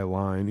and dry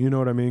line. You know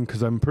what I mean?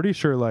 Because I'm pretty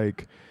sure,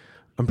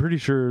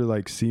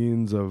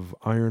 scenes of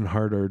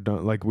Ironheart are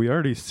done. Like, we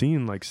already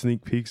seen, like,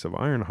 sneak peeks of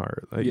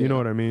Ironheart. Like, you know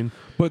what I mean?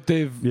 But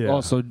they've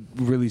also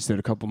released it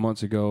a couple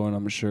months ago, and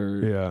I'm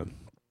sure... Yeah.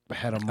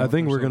 Had a month I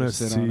think we're gonna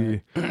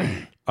see.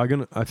 I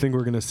think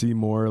we're gonna see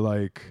more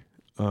like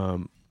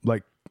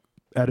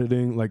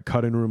editing, like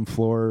cutting room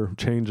floor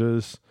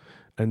changes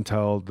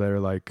until they're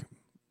like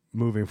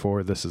moving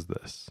forward. This is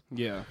this.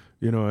 Yeah.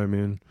 You know what I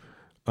mean?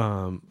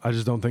 I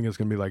just don't think it's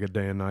gonna be like a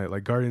day and night.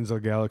 Like Guardians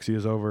of the Galaxy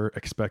is over.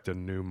 Expect a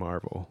new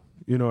Marvel.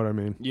 You know what I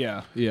mean?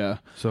 Yeah. Yeah.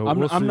 So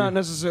I'm not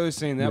necessarily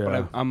saying that,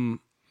 but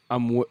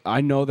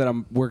I know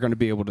that we're gonna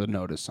be able to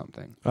notice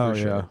something. For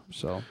sure. Yeah.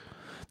 So.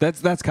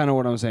 That's kind of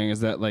what I'm saying is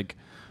that like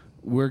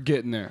we're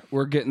getting there.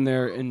 We're getting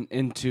there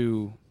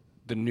into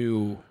the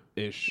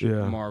new-ish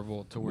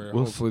Marvel to where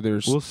hopefully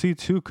we'll see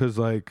too because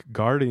like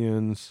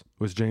Guardians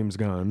was James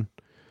Gunn,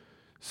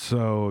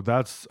 so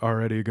that's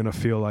already gonna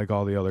feel like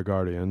all the other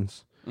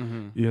Guardians.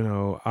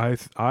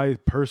 I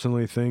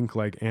personally think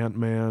like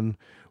Ant-Man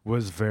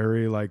was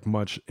very like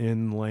much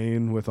in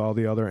lane with all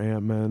the other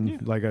Ant-Men. Yeah.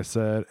 Like I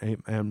said,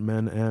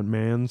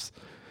 Ant-Mans.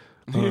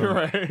 You're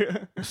right.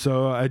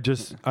 So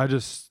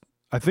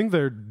I think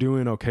they're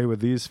doing okay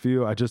with these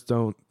few. I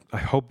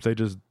hope they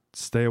just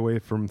stay away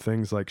from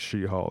things like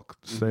She-Hulk.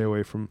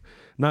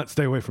 Not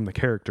stay away from the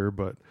character,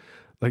 but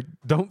like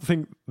don't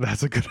think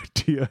that's a good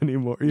idea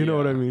anymore. You know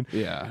what I mean?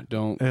 Yeah.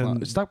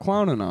 Stop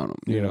clowning on them,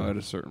 you know, at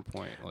a certain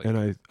point. Like,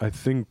 and I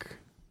think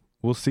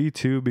we'll see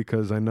too,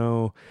 because I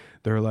know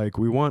they're like,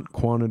 we want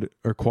quality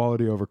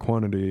over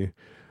quantity,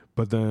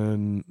 but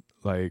then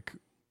like,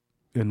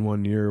 in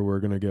 1 year, we're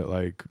going to get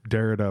like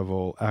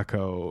Daredevil,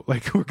 Echo,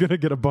 like we're going to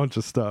get a bunch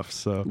of stuff.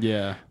 So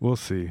yeah, we'll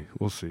see.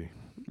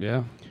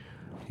 Yeah.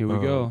 Here we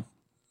go.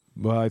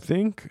 But I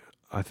think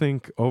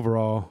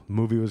overall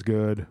movie was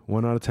good.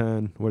 1 out of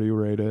 10. What do you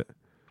rate it?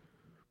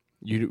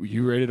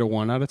 You rated a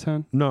 1 out of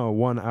 10? No,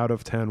 1 out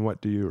of 10.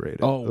 What do you rate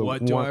it? Oh,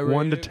 what do I rate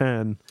 1 to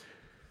 10.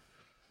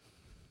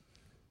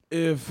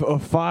 If a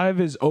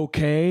 5 is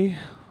okay,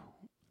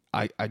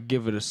 I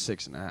give it a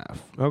 6.5.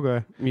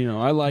 Okay.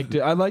 I liked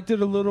it. I liked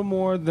it a little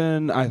more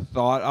than I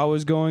thought I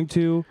was going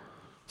to.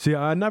 See,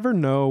 I never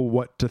know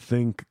what to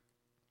think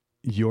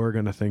you're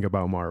going to think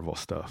about Marvel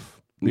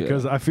stuff.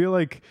 Because I feel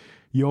like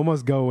you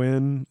almost go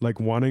in like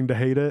wanting to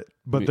hate it,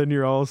 but then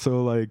you're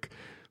also like,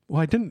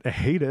 well, I didn't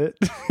hate it.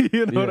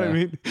 You know what I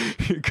mean?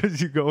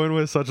 Because you go in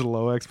with such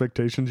low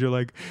expectations. You're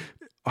like,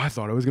 I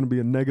thought it was going to be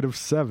a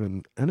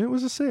 -7, and it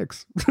was a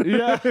 6.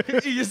 Yeah,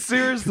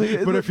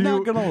 seriously. But if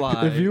not gonna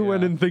lie, if you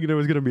went in thinking it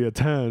was going to be a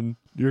 10,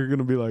 you're going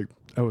to be like,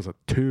 that was a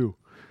 2.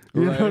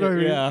 You know what I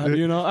mean?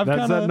 Yeah,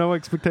 that's that no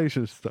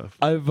expectation stuff.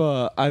 I've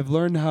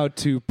learned how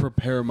to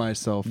prepare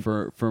myself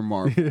for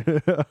Marvel.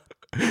 Yeah.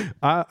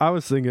 I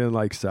was thinking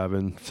like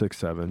 7, 6,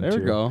 7. There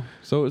we go.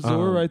 So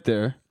we're right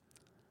there.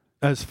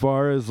 As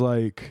far as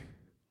like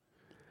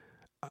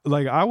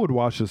I would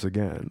watch this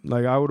again.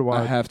 Like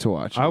I have to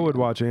watch. I would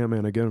watch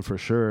Ant-Man again for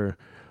sure.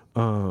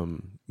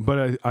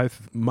 But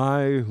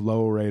my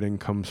low rating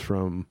comes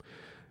from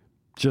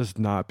just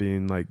not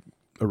being like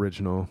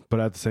original. But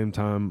at the same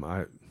time,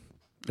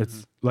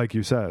 it's like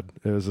you said,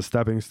 it was a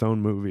stepping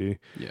stone movie.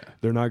 Yeah,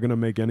 they're not gonna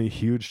make any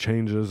huge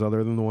changes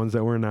other than the ones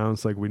that were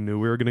announced. Like we knew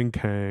we were getting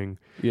Kang.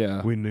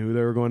 Yeah, we knew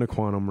they were going to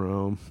Quantum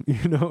Realm.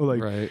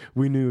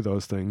 We knew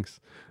those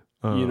things.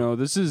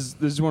 This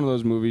is one of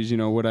those movies.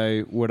 Would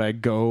I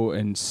go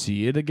and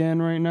see it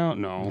again right now?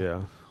 No.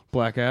 Yeah.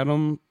 Black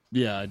Adam.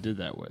 Yeah, I did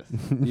that with.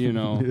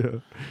 Yeah.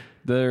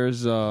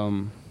 There's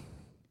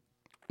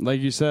like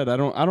you said, I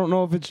don't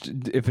know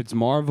if it's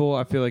Marvel.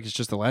 I feel like it's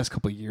just the last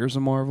couple of years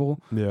of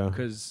Marvel. Yeah.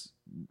 Because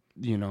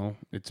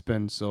it's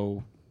been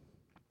so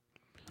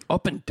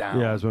up and down.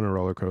 Yeah, it's been a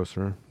roller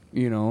coaster.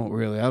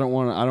 Really, I don't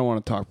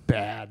want to talk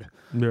bad.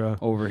 Yeah.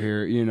 Over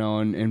here,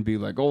 and be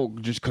like, oh,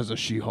 just because of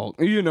She-Hulk,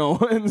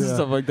 and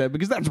stuff like that,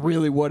 because that's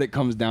really what it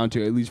comes down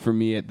to, at least for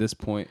me at this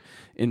point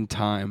in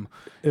time,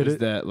 is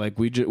that like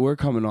we're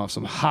coming off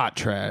some hot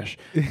trash,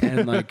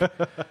 and like,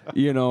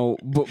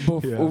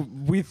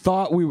 we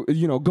thought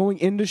going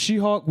into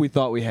She-Hulk, we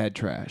thought we had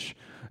trash,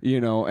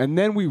 and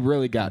then we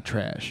really got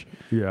trash.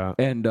 Yeah.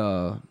 And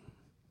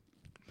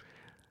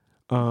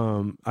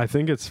I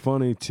think it's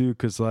funny too,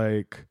 because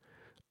like,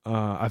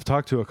 I've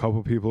talked to a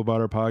couple people about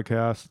our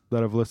podcast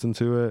that have listened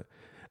to it,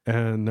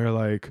 and they're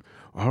like,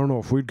 I don't know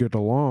if we'd get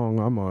along.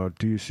 I'm a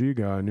DC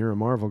guy and you're a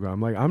Marvel guy.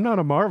 I'm like, I'm not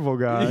a Marvel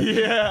guy.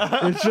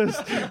 Yeah. It's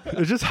just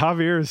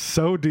Javier is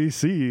so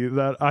DC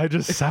that I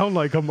just sound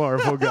like a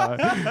Marvel guy.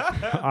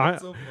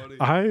 That's so funny.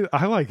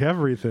 I like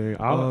everything.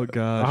 Oh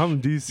gosh.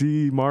 I'm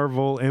DC,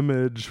 Marvel,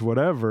 Image,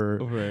 whatever.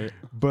 Right.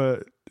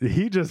 But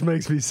he just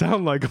makes me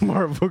sound like a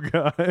Marvel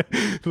guy.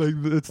 Like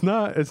it's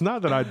not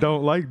that I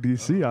don't like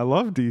DC. I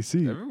love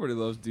DC. Everybody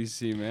loves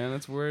DC, man.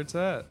 That's where it's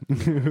at.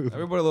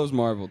 Everybody loves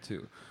Marvel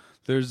too.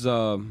 There's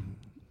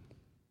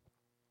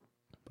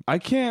I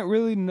can't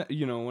really,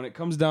 when it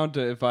comes down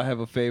to if I have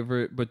a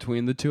favorite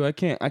between the two, I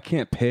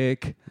can't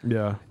pick.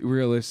 Yeah.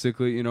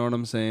 Realistically, you know what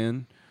I'm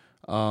saying?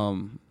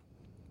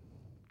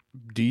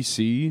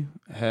 DC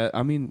has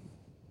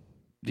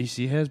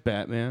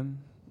Batman.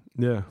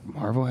 Yeah.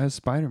 Marvel has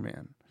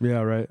Spider-Man.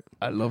 Yeah, right.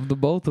 I love the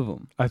both of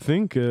them. I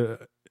think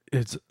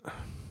it's...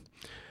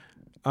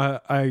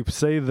 I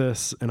say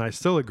this, and I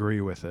still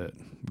agree with it.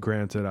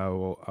 Granted, I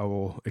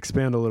will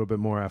expand a little bit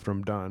more after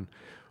I'm done.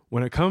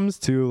 When it comes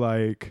to,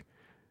 like,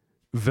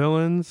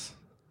 villains,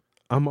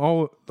 I'm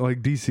all,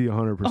 like, DC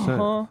 100%.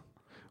 Uh-huh.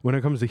 When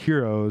it comes to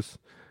heroes,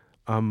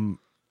 I'm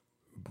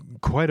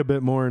quite a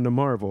bit more into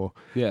Marvel.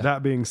 Yeah.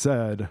 That being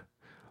said,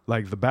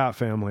 like, the Bat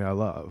family I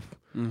love.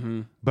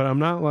 Mm-hmm. But I'm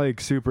not like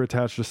super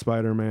attached to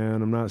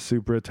Spider-Man. I'm not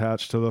super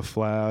attached to the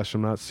Flash.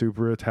 I'm not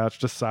super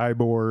attached to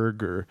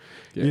Cyborg or,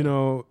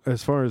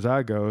 as far as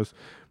that goes.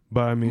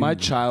 But I mean, my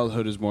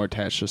childhood is more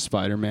attached to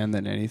Spider-Man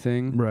than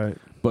anything. Right.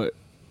 But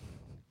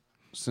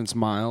since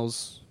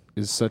Miles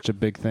is such a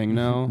big thing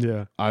now,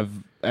 yeah, I've,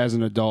 as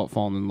an adult,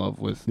 fallen in love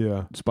with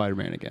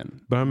Spider-Man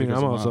again. But I mean,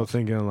 I'm also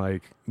thinking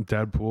like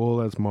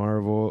Deadpool, that's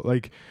Marvel.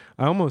 Like,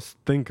 I almost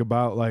think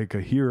about like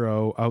a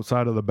hero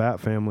outside of the Bat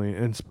family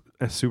and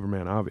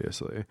Superman,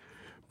 obviously.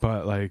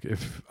 But like,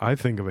 if I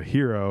think of a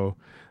hero,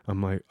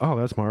 I'm like, oh,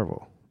 that's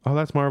Marvel. Oh,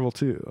 that's Marvel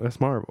too. That's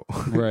Marvel.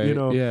 Right.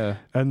 Yeah.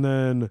 And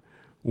then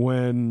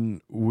when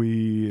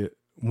we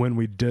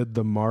did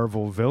the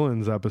Marvel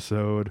villains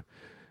episode,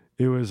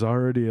 it was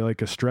already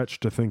like a stretch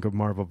to think of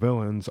Marvel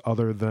villains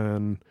other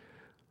than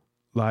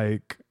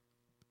like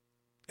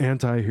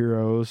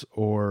anti-heroes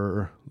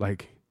or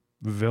like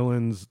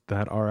villains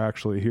that are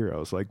actually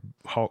heroes, like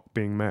Hulk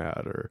being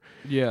mad or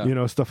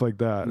stuff like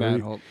that.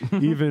 Mad Hulk.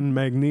 Even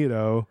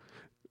Magneto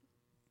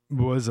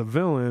was a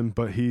villain,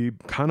 but he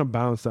kind of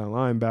bounced that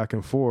line back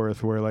and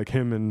forth where like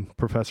him and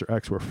Professor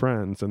X were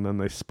friends and then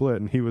they split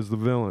and he was the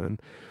villain.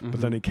 Mm-hmm. But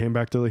then he came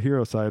back to the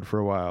hero side for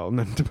a while, and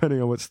then depending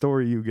on what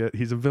story you get,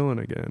 he's a villain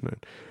again.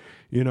 And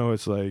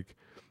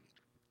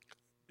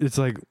it's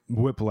like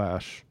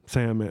Whiplash,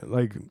 Sandman.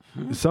 Like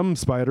some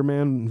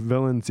Spider-Man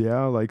villains,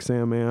 like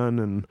Sandman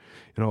and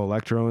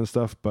Electro and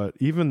stuff. But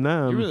even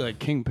them, you really like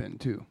Kingpin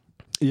too.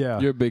 Yeah,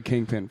 you're a big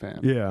Kingpin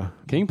fan. Yeah,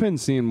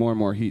 Kingpin's seeing more and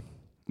more heat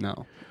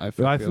now. I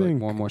think like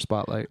more and more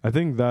spotlight. I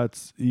think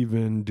that's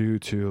even due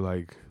to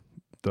like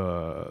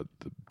the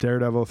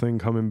Daredevil thing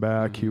coming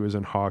back. Mm-hmm. He was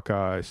in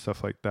Hawkeye,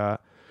 stuff like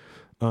that.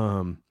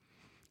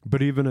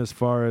 But even as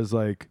far as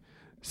like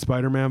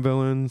Spider-Man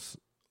villains,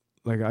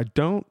 like I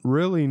don't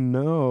really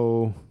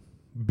know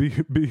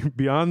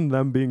beyond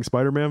them being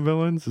Spider-Man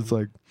villains. It's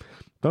like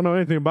don't know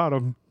anything about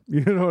them.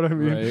 You know what I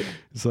mean? Right.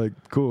 It's like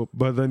cool,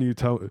 but then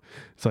it's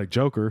like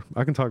Joker.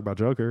 I can talk about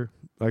Joker.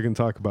 I can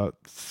talk about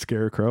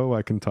Scarecrow.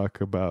 I can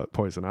talk about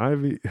Poison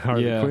Ivy.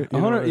 Harley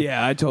Quinn,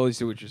 yeah, I totally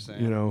see what you're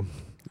saying.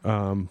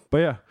 But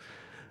yeah,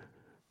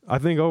 I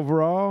think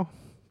overall,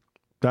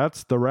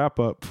 that's the wrap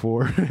up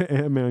for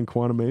Ant-Man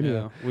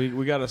Quantumania. Yeah,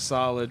 we got a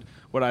solid,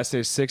 what I say,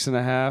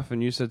 6.5,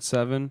 and you said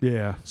 7.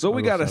 Yeah, so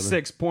we got a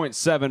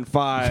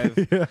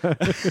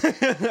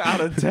 6.75 out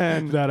of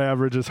 10. That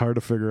average is hard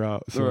to figure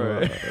out. So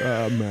right.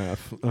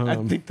 Math. I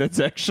think that's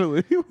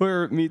actually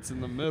where it meets in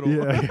the middle.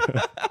 Yeah.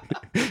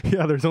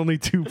 Yeah, there's only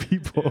 2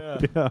 people.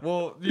 Yeah.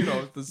 Well, the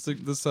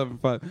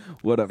 7.5,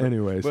 whatever.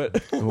 Anyways,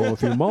 well,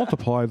 if you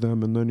multiply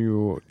them and then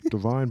you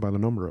divide by the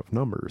number of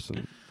numbers,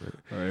 and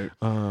right,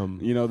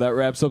 that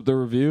wraps up the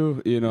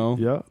review.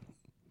 Yeah.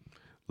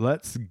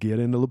 Let's get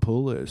into the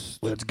pull list.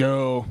 Let's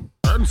go.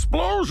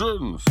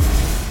 Explosions.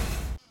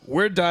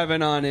 We're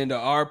diving on into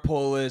our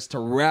pull list to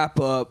wrap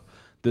up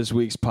this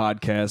week's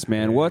podcast,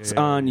 man. What's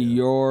on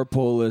your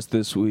pull list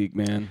this week,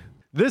 man?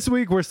 This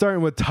week, we're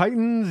starting with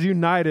Titans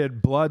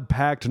United Blood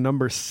Pact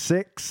number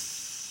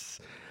 6.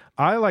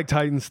 I like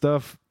Titan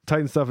stuff.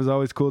 Titan stuff is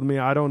always cool to me.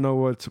 I don't know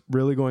what's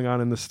really going on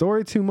in the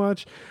story too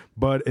much,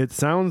 but it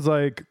sounds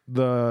like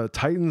the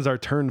Titans are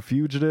turned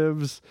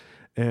fugitives,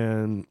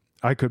 and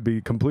I could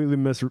be completely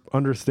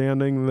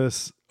misunderstanding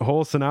this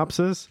whole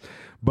synopsis,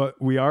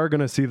 but we are going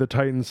to see the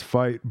Titans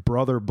fight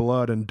Brother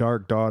Blood and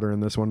Dark Daughter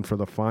in this one for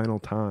the final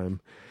time.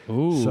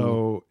 Ooh.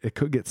 So it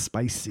could get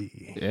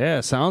spicy.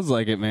 Yeah, sounds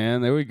like it,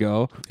 man. There we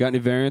go. Got any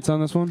variants on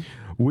this one?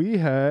 We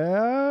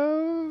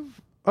have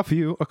a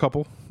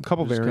couple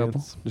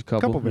variants. Just a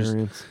couple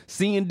variants.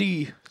 C and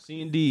D.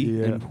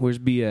 Yeah. And where's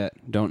B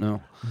at? Don't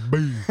know.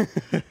 B.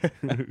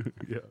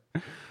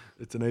 Yeah.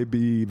 It's an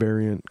A-B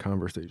variant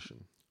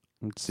conversation.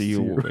 Let's see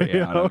your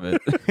way out of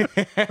it.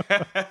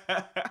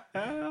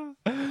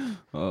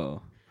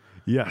 Oh.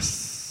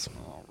 Yes.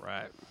 All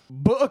right.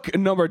 Book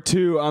number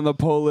 2 on the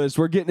poll list.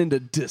 We're getting into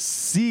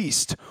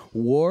Deceased,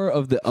 War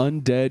of the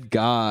Undead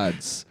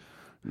Gods.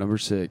 Number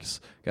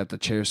 6. Got the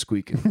chair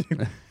squeaking.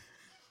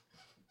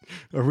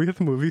 Are we at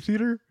the movie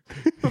theater?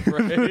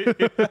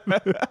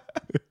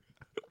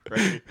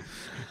 Right.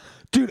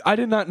 Dude, I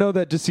did not know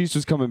that Deceased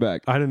was coming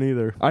back. I didn't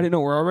either. I didn't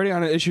know. We're already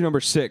on issue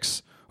number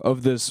 6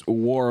 of this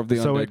War of the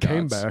Undead Gods. So it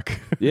came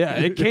back. Yeah,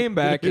 it came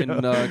back and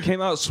came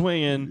out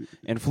swinging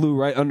and flew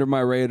right under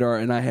my radar,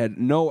 and I had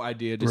no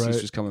idea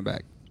Deceased was coming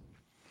back.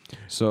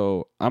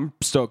 So I'm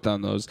stoked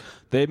on those.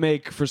 They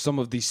make for some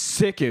of the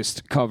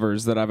sickest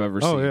covers that I've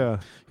ever seen. Oh, yeah.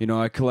 You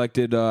know, I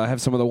collected, I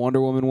have some of the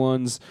Wonder Woman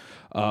ones.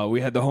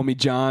 We had the homie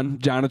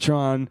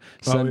Jonatron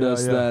send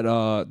us that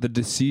the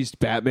Deceased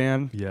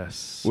Batman.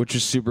 Yes. Which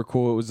is super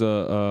cool. It was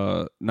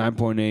a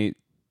 9.8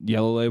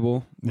 yellow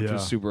label, which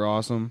was super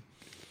awesome.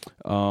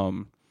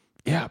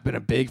 Yeah, I've been a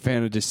big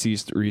fan of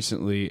Deceased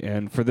recently,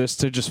 and for this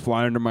to just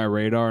fly under my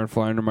radar and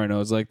fly under my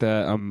nose like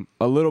that, I'm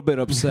a little bit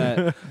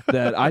upset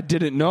that I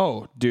didn't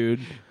know,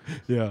 dude.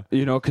 Yeah.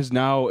 You know, because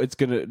now it's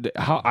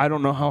I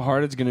don't know how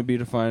hard it's gonna be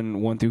to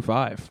find 1 through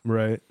 5.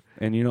 Right.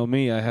 And you know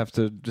me, I have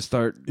to just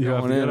start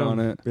going in on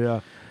it. Yeah.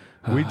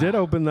 We did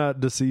open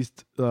that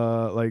Deceased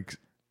like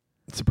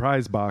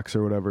surprise box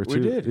or whatever too.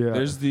 We did. Yeah.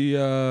 There's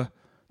the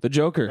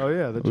Joker. Oh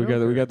yeah, the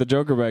Joker. We got the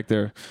Joker back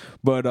there.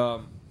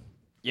 But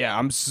yeah,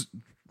 I'm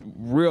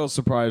real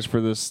surprised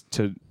for this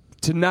to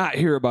not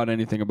hear about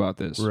anything about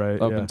this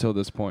up until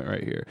this point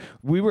right here.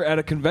 We were at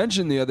a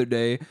convention the other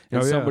day,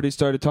 and somebody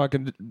started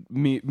talking to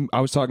me. I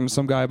was talking to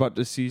some guy about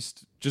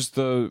Deceased just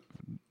the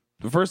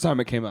first time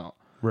it came out.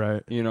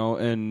 Right. You know,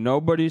 and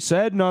nobody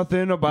said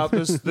nothing about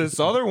this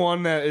other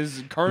one that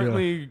is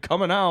currently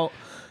coming out,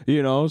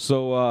 you know,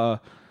 so I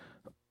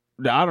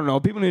don't know.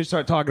 People need to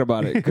start talking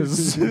about it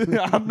because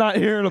I'm not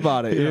hearing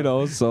about it, you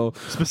know. So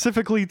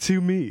specifically to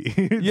me,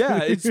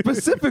 it's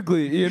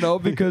specifically, you know,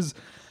 because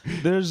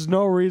there's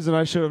no reason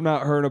I should have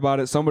not heard about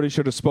it. Somebody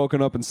should have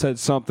spoken up and said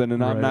something,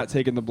 and I'm not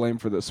taking the blame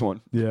for this one.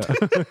 Yeah.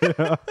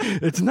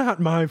 It's not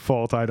my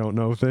fault. I don't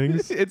know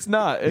things. It's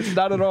not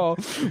at all.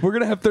 We're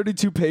gonna have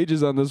 32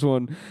 pages on this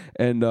one,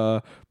 and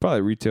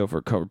probably retail for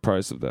a cover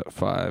price of that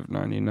 $5.99.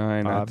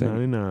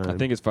 $5.99. I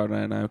think it's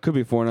 $5.99. It could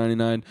be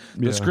 $4.99.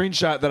 The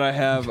screenshot that I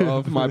have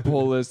of my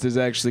pull list is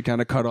actually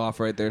kind of cut off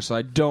right there, so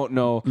I don't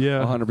know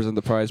 100%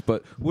 the price,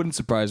 but wouldn't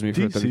surprise me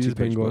for a 32 page. DC's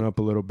been going up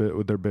a little bit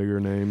with their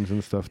bigger names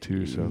and stuff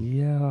too. So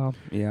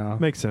yeah,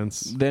 makes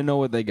sense. They know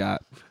what they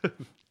got.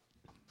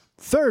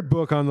 Third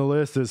book on the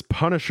list is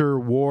Punisher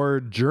War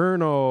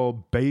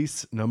Journal,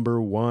 base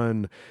number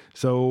 1.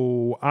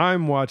 So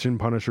I'm watching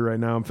Punisher right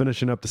now. I'm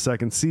finishing up the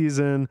 2nd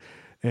season,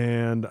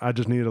 and I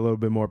just need a little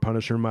bit more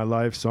Punisher in my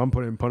life. So I'm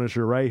putting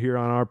Punisher right here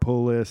on our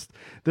pull list.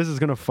 This is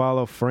going to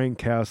follow Frank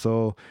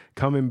Castle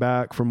coming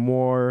back from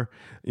war.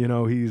 You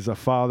know, he's a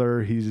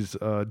father, he's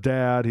a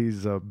dad,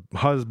 he's a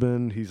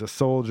husband, he's a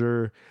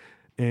soldier.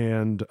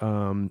 And,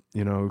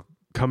 you know,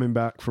 coming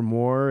back from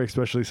war,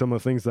 especially some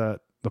of the things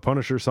that the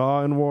Punisher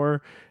saw in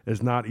war,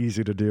 is not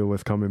easy to deal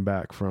with coming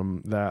back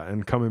from that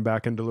and coming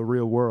back into the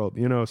real world,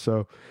 you know?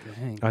 So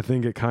I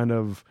think it kind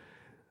of,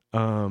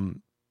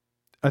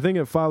 I think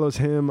it follows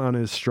him on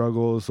his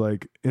struggles,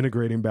 like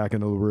integrating back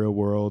into the real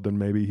world, and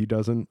maybe he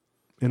doesn't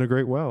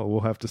integrate well. We'll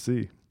have to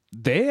see.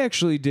 They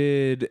actually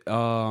did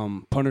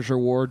Punisher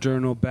War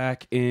Journal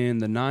back in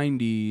the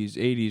 90s,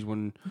 80s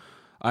when...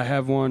 I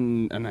have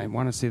one, and I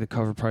want to say the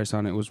cover price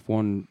on it was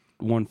 $150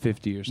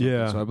 or something.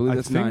 Yeah, so I believe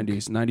that's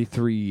 90s,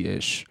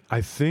 93-ish.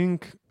 I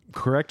think,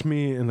 correct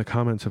me in the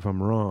comments if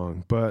I'm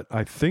wrong, but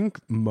I think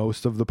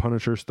most of the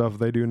Punisher stuff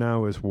they do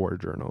now is war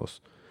journals.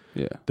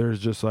 Yeah. There's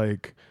just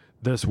like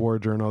this war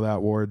journal,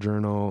 that war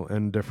journal,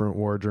 and different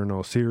war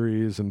journal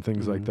series and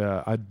things like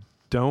that. I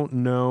don't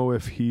know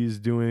if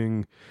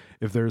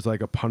there's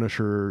like a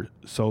Punisher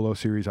solo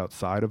series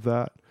outside of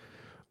that.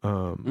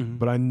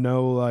 But I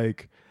know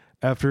like...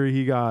 After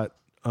he got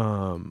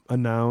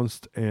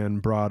announced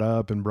and brought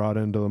up and brought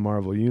into the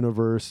Marvel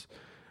Universe,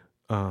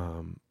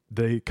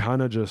 they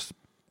kind of just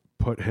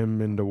put him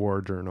into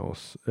war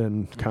journals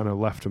and kind of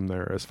left him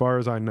there, as far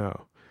as I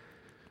know.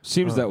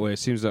 Seems that way.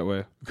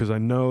 Because I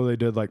know they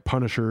did like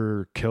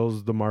Punisher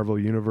Kills the Marvel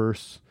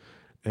Universe,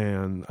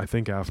 And I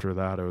think after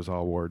that, it was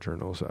all war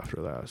journals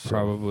after that. So.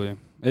 Probably.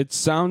 It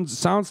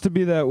sounds to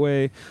be that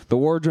way. The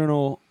War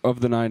Journal of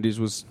the 90s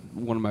was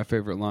one of my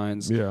favorite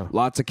lines. Yeah.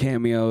 Lots of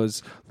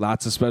cameos,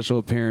 lots of special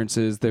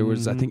appearances. There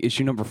was, I think,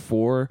 issue number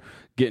 4,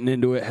 getting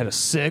into it, had a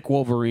sick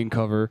Wolverine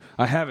cover.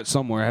 I have it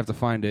somewhere. I have to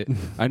find it.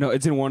 I know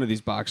it's in one of these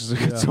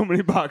boxes. So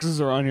many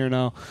boxes are on here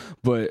now.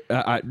 But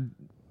I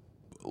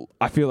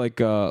feel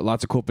like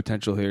lots of cool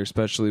potential here,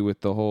 especially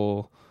with the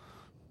whole...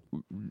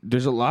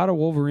 There's a lot of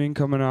Wolverine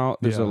coming out.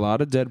 There's a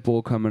lot of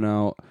Deadpool coming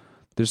out.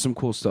 There's some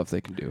cool stuff they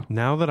can do.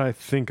 Now that I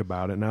think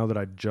about it, now that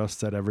I just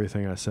said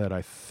everything I said,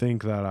 I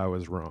think that I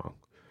was wrong.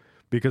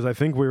 Because I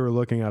think we were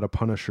looking at a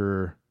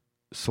Punisher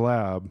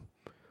slab,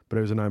 but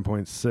it was a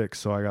 9.6,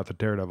 so I got the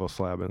Daredevil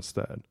slab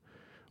instead.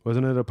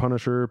 Wasn't it a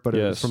Punisher? But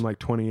it was from like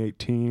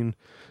 2018.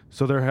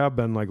 So there have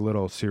been like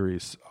little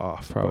series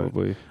off.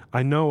 Probably.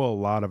 I know a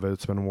lot of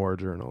it's been war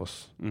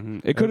journals. Mm-hmm.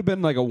 It could have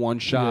been like a one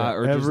shot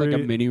or just like a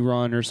mini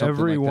run or something.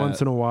 Every like once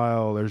that. in a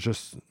while, there's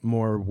just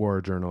more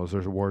war journals.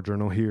 There's a war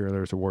journal here.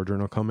 There's a war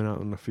journal coming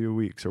out in a few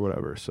weeks or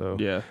whatever. So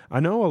yeah,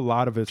 I know a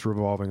lot of it's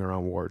revolving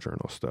around war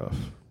journal stuff.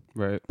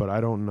 Right. But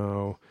I don't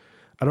know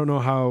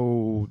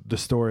how the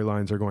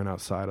storylines are going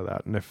outside of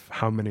that, and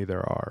how many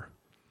there are.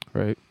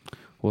 Right.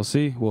 We'll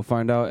see. We'll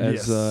find out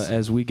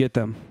as we get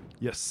them.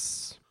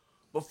 Yes.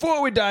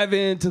 Before we dive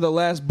into the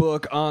last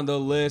book on the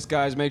list,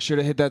 guys, make sure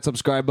to hit that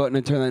subscribe button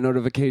and turn that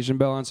notification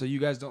bell on so you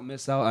guys don't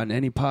miss out on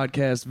any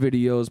podcast,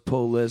 videos,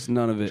 pull lists,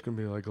 none of it. It's going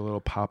to be like a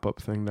little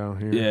pop-up thing down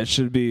here. Yeah, it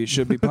should be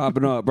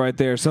popping up right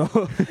there. So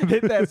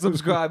hit that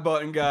subscribe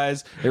button,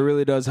 guys. It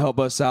really does help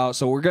us out.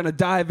 So we're going to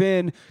dive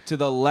in to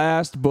the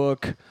last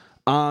book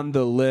on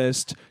the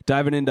list,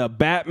 diving into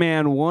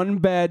Batman One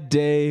Bad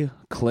Day,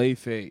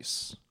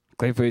 Clayface.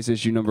 Clayface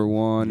issue number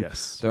 1.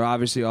 Yes. They're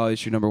obviously all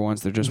issue number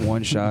 1s. They're just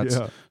one shots.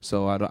 Yeah.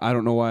 So I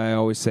don't know why I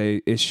always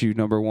say issue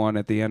number 1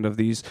 at the end of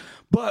these.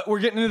 But we're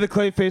getting into the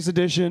Clayface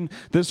edition.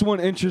 This one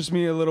interests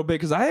me a little bit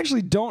because I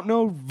actually don't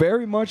know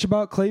very much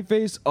about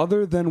Clayface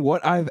other than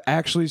what I've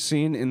actually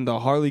seen in the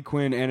Harley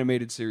Quinn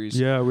animated series.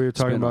 Yeah, we were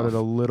talking about it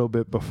a little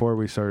bit before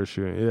we started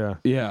shooting. Yeah.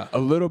 Yeah, a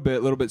little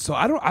bit. So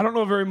I don't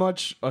know very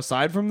much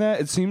aside from that.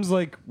 It seems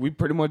like we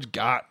pretty much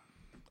got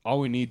all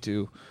we need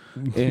to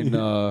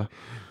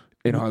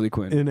in Harley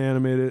Quinn. In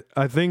animated.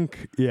 I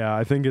think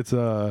it's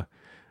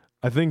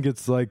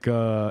like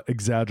a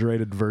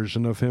exaggerated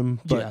version of him.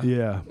 But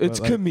it's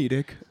like,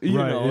 comedic. You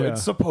know,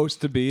 it's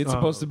supposed to be. It's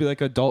supposed to be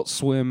like Adult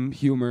Swim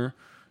humor,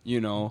 you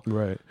know.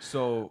 Right.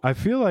 So I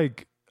feel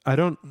like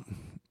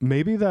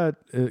maybe that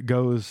it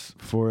goes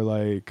for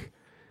like,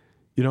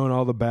 you know, in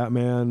all the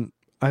Batman,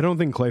 I don't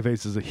think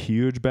Clayface is a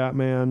huge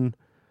Batman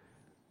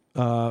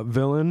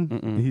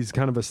villain. He's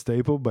kind of a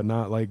staple, but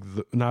not like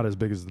not as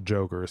big as the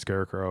Joker,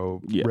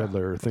 Scarecrow,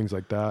 Riddler, things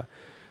like that.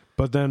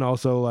 But then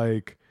also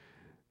like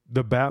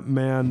the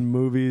Batman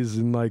movies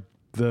in like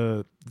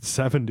the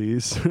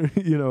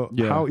 70s, you know,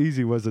 how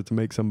easy was it to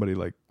make somebody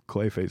like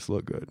Clayface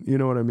look good? You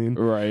know what I mean?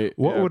 Right.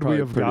 What would we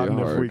have gotten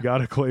if we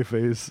got a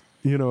Clayface?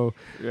 You know?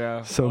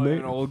 Yeah. So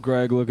an old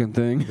Greg looking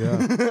thing.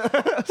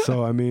 Yeah.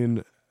 So I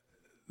mean,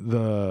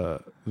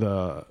 the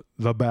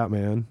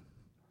Batman.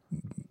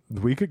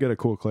 We could get a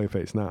cool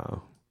Clayface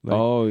now.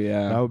 Like,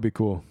 that would be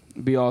cool.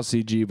 Be all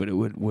CG, but it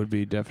would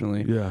be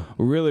definitely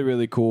really,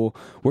 really cool.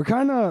 We're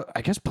kind of,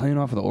 I guess, playing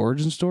off of the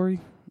origin story.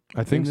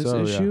 I think in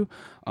this issue.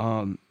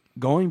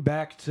 Going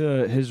back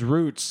to his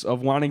roots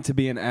of wanting to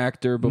be an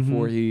actor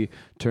before he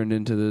turned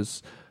into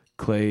this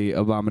clay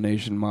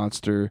abomination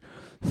monster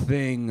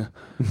thing.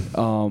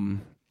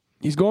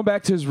 He's going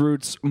back to his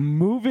roots,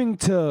 moving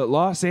to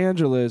Los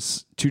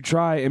Angeles to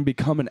try and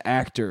become an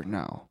actor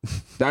now.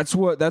 That's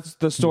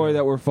the story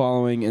that we're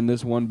following in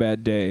this One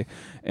Bad Day.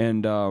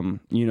 And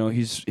you know,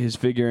 he's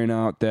figuring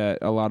out that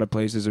a lot of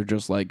places are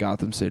just like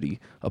Gotham City,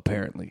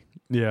 apparently.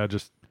 Yeah,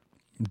 just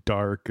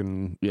dark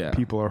and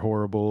people are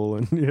horrible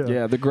and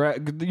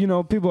the you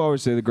know, people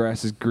always say the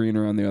grass is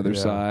greener on the other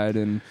side,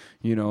 and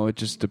you know, it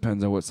just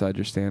depends on what side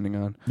you're standing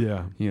on.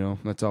 Yeah, you know,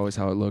 that's always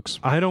how it looks.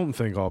 I don't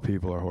think all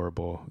people are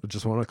horrible. I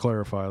just want to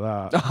clarify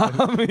that.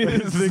 I think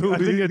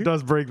it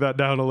does break that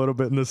down a little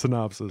bit in the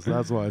synopsis.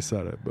 That's why I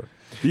said it. But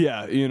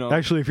yeah, you know,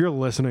 actually, if you're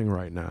listening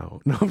right now,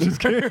 no, I'm just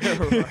kidding.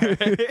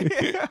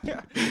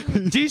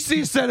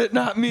 DC said it,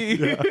 not me.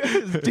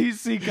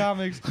 DC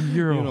Comics.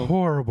 You're a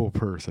horrible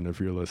person if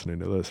you're listening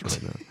to this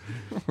right now.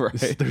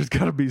 Right. There's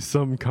got to be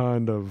some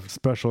kind of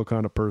special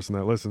kind of person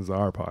that listens to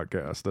our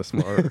podcast. That's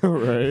smart.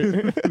 Right.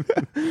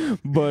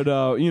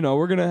 But you know,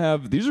 we're gonna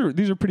have these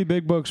are pretty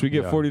big books. We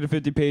get 40 to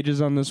 50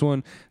 pages on this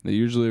one. They're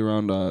usually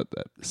around that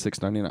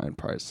 $6.99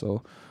 price,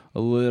 so a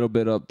little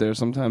bit up there.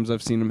 Sometimes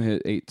I've seen them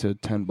hit $8 to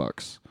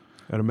 $10.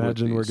 I'd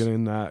imagine we're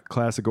getting that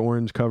classic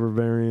orange cover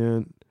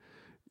variant,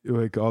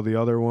 like all the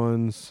other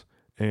ones,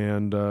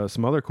 and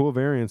some other cool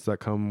variants that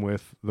come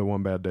with the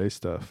One Bad Day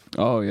stuff.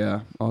 Oh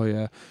yeah.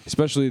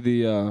 Especially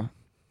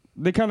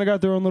they kind of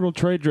got their own little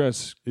trade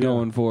dress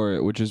going for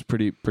it, which is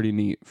pretty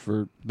neat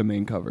for the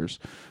main covers.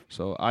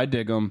 So I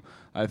dig them.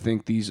 I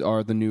think these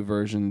are the new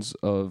versions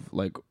of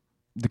like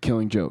the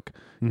Killing Joke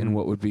and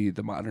what would be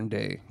the modern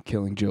day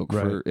Killing Joke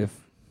for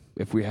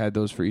if we had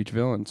those for each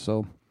villain.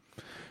 So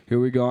here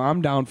we go.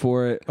 I'm down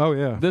for it. Oh,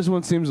 yeah. This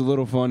one seems a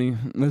little funny.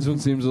 This one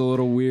seems a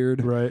little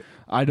weird. Right.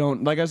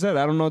 Like I said,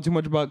 I don't know too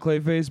much about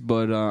Clayface,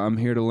 but I'm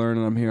here to learn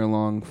and I'm here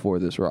along for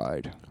this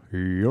ride.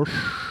 Yes.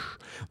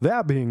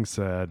 That being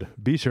said,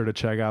 be sure to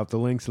check out the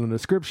links in the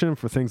description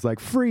for things like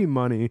free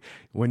money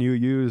when you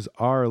use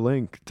our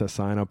link to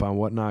sign up on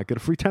Whatnot. Get a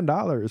free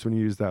 $10 when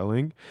you use that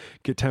link.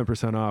 Get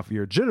 10% off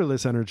your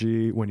jitterless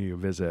energy when you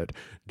visit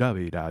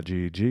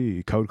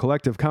w.gg. Code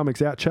Collective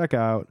Comics at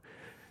checkout.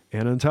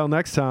 And until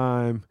next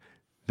time,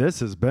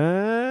 this has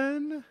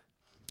been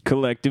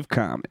Collective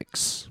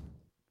Comics.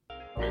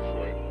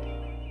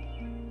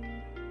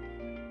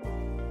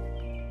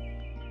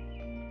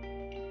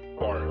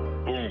 Fart.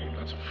 Boom.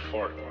 That's a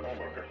fart,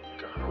 motherfucker.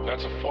 God.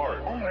 That's a fart.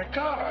 Oh my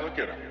God. Look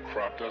at him.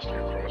 Crop dusting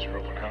across your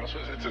open house.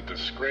 It's a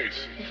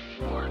disgrace. He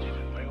farted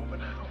in my open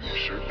house. You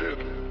sure did.